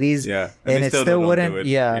abilities. Yeah, and they it still don't do wouldn't. it.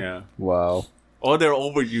 Yeah. Wow. Or they'll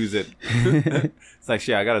overuse it. It's like,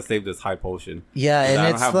 shit, I gotta save this high potion. Yeah, I and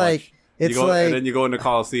don't it's have like much. it's you go, like and then you go in the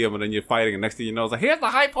Coliseum, and then you're fighting, and next thing you know, it's like, here's the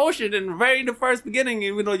high potion, and right in the first beginning,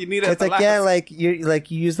 even though you need it. it's at the like last. yeah,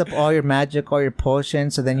 like you used up all your magic, all your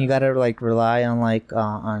potions, so then you gotta like rely on like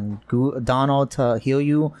on Donald to heal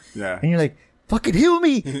you, Yeah. and you're like, fucking heal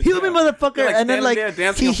me, motherfucker, You're, like, and then standing like there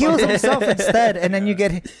dancing he in front heals of- himself instead, and then you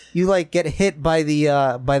get hit by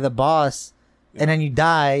the boss. And then you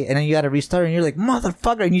die, and then you gotta restart, and you're like,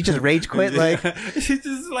 motherfucker, and you just rage quit, like, it's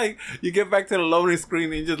just like you get back to the loading screen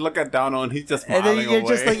and you just look at Donald and he's just and smiling then you're away.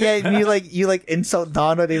 just like, yeah, and you insult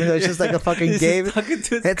Donald, even though it's just like a fucking He's game. just talking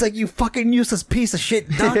to his- It's like, you fucking useless piece of shit,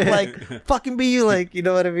 dunk, like, fucking be you, like, you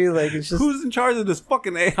know what I mean? Like, it's just, Who's in charge of this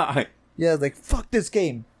fucking AI? yeah, like, fuck this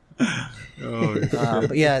game. Oh,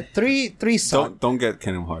 But yeah, three sucked. don't get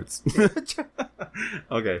Kingdom Hearts.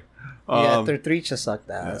 Okay. Yeah, three just sucked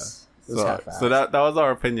ass. It was half-assed. So that was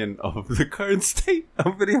our opinion of the current state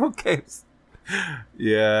of video games.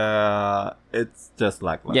 Yeah, it's just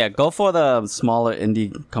like Yeah, go for the smaller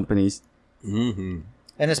indie companies. Mm-hmm.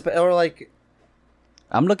 And it's, or like,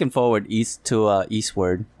 I'm looking forward to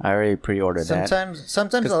Eastward. I already pre-ordered that.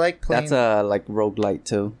 sometimes I like playing. That's a like roguelite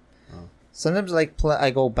too. Sometimes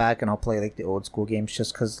I go back and I'll play like the old school games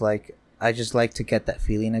just because like I just like to get that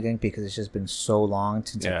feeling again because it's just been so long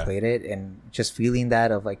since I Yeah. played it, and just feeling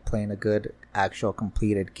that of like playing a good actual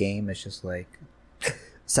completed game is just like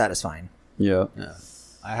satisfying. Yeah. Yeah.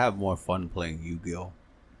 I have more fun playing Yu-Gi-Oh.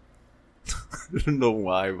 I don't know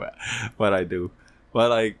why, but I do. But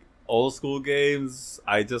like old school games,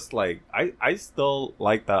 I just like I still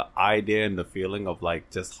like the idea and the feeling of like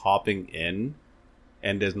just hopping in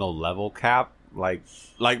and there's no level cap. Well,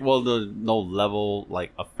 there's no level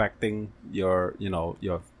like affecting your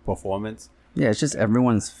your performance. Yeah, it's just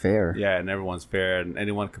everyone's fair. Yeah, and everyone's fair and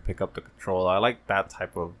anyone can pick up the controller. I like that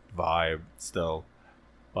type of vibe still.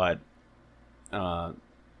 But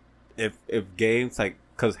if games like,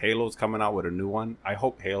 because Halo's coming out with a new one, I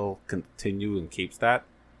hope Halo continue and keeps that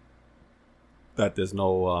there's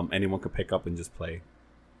no anyone can pick up and just play.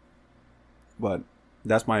 But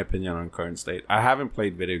that's my opinion on current state. I haven't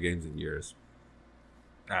played video games in years.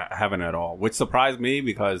 I haven't at all, which surprised me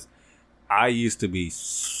because I used to be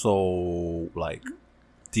so like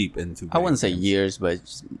deep into. I wouldn't say video games. years, but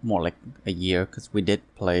it's more like a year because we did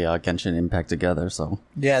play Genshin Impact together. So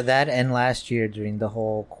Yeah, that and last year during the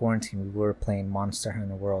whole quarantine, we were playing Monster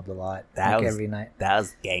Hunter World a lot. That like was- every night. That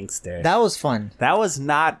was gangster. That was fun. That was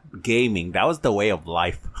not gaming. That was the way of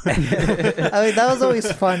life. I mean, that was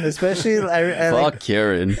always fun, especially I like, fuck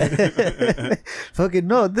Kieran. fucking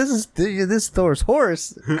no. This Thor's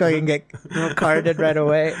horse. I can get carded right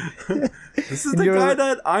away. This is And the you're guy like-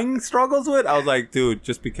 that Aang struggles with. I was like, dude,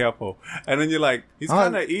 just be careful. And then you're like, he's Oh.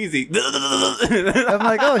 kind of easy. I'm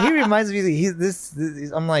like, oh, he reminds me.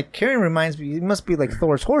 I'm like, Karen reminds me. He must be like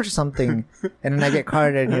Thor's horse or something. And then I get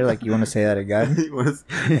carded, and you're like, you want to say that again? He was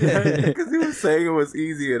because he was saying it was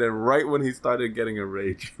easy, and then right when he started getting a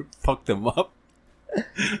rage, fucked him up.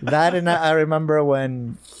 That and I remember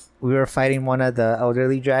when we were fighting one of the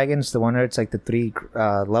elderly dragons, the one where it's like the 3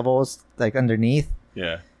 levels like underneath.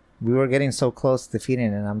 Yeah. We were getting so close to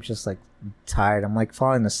defeating it, and I'm just like tired. I'm like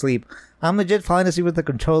falling asleep. I'm legit falling asleep with the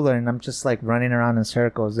controller, and I'm just like running around in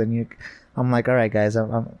circles. And I'm like, all right, guys,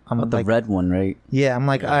 I'm The like, red one, right? yeah, I'm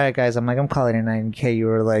like, all right, guys, I'm calling it 9K. You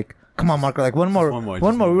were like, come on, Marco, like one more.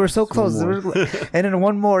 We were so close. And then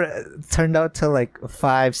one more turned out to like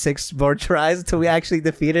 5, 6 more tries until we actually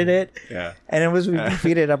defeated it. Yeah. And it was we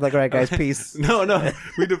defeated. I'm like, all right, guys, peace. No,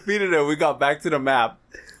 we defeated it. We got back to the map,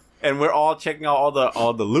 and we're all checking out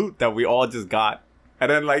all the loot that we all just got. And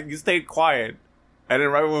then like you stayed quiet, and then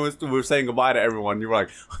right when we were saying goodbye to everyone, you were like,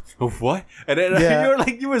 "What?" And then Yeah.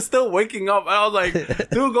 you were still waking up, and I was like,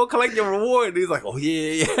 "Dude, go collect your reward." And he's like, "Oh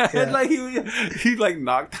yeah." And like he like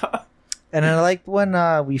knocked out. And I liked when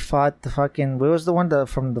we fought the fucking. What was the one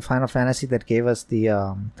from the Final Fantasy that gave us the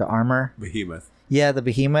armor? Behemoth. Yeah, the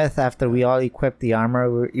behemoth. After we all equipped the armor,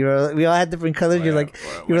 we all had different colors. Oh, You're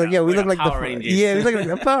yeah. like, we look like Power the Rangers. yeah, we look like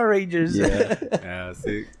the Power Rangers. Yeah. Yeah.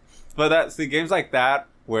 See, games like that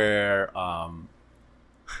where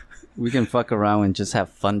We can fuck around and just have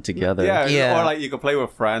fun together. Yeah. or like you can play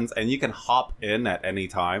with friends and you can hop in at any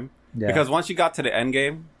time. Yeah. Because once you got to the end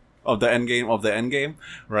game of the end game of the end game,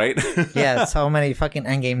 right? Yeah, so many fucking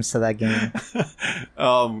end games to that game.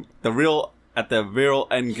 The real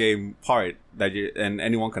end game part that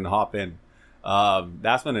anyone can hop in.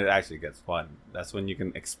 That's when it actually gets fun. That's when you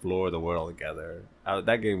can explore the world together.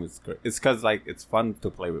 That game is great. It's because like it's fun to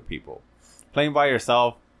play with people. Playing by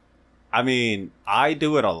yourself, I mean, I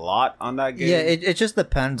do it a lot on that game. Yeah, it just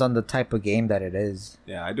depends on the type of game that it is.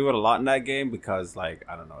 Yeah, I do it a lot in that game because like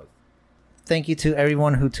I don't know. Thank you to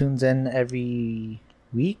everyone who tunes in every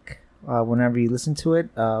week. Whenever you listen to it,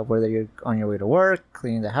 whether you're on your way to work,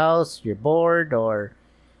 cleaning the house, you're bored, or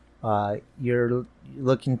you're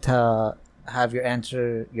looking to have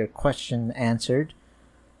your question answered.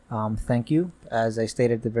 Thank you. As I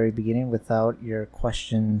stated at the very beginning, without your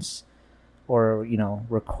questions or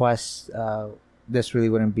requests, this really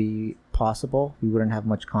wouldn't be possible. We wouldn't have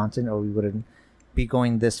much content, or we wouldn't be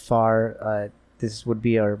going this far. This would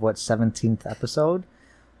be our 17th episode.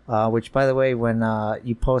 Which, by the way, when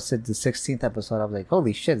you posted the 16th episode, I was like,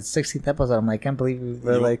 "Holy shit, it's 16th episode!" I'm like, "I can't believe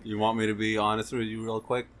You want me to be honest with you real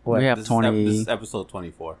quick? What? We have This 20. This is episode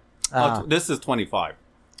 24. Ah. This is 25.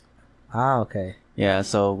 Okay." Yeah,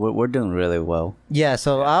 so we're doing really well. Yeah,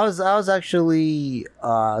 so I was actually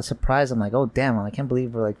surprised. I'm like, "Oh damn!" I can't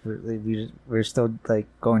believe we're still like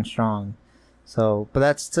going strong. So, but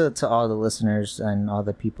that's to all the listeners and all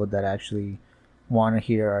the people that actually want to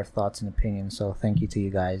hear our thoughts and opinions. So thank you to you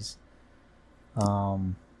guys.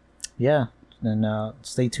 Yeah, and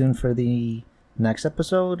stay tuned for the next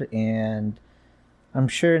episode, and I'm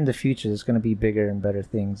sure in the future there's going to be bigger and better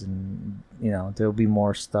things, and there'll be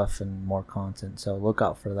more stuff and more content, so look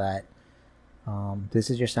out for that. This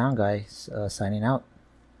is your sound guy signing out.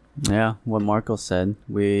 Yeah, what Marco said.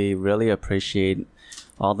 We really appreciate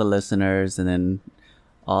all the listeners, and then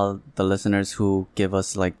all the listeners who give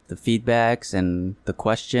us like the feedbacks and the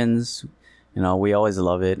questions. We always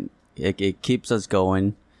love it. It keeps us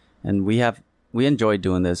going, and we enjoy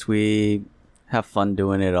doing this. We have fun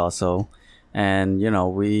doing it also, and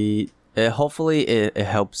hopefully it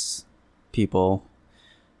helps people,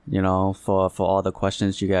 for all the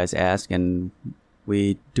questions you guys ask, and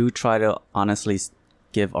we do try to honestly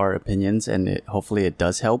give our opinions, and hopefully it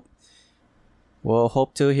does help. We'll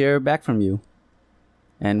hope to hear back from you.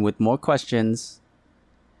 And with more questions,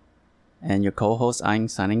 and your co-host Aang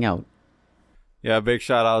signing out. Yeah, big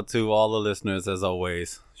shout out to all the listeners as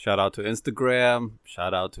always. Shout out to Instagram,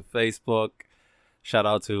 shout out to Facebook, shout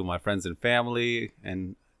out to my friends and family,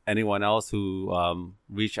 and anyone else who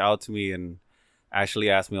reached out to me and actually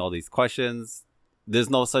asked me all these questions. There's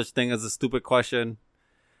no such thing as a stupid question.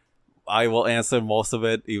 I will answer most of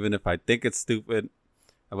it, even if I think it's stupid.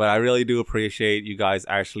 But I really do appreciate you guys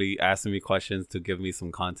actually asking me questions to give me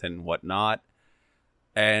some content and whatnot.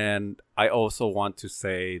 And I also want to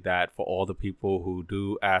say that for all the people who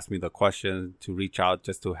do ask me the question, to reach out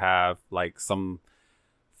just to have like some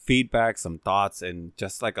feedback, some thoughts, and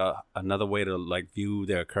just like another way to like view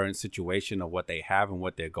their current situation of what they have and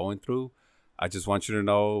what they're going through. I just want you to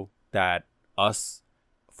know that us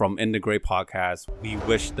from In the Gray Podcast, we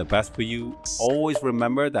wish the best for you. Always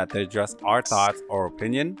remember that they're just our thoughts or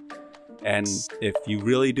opinion. And if you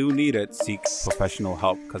really do need it, seek professional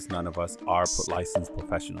help, because none of us are licensed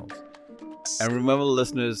professionals. And remember,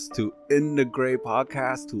 listeners, to In the Gray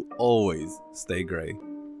Podcast, to always stay gray.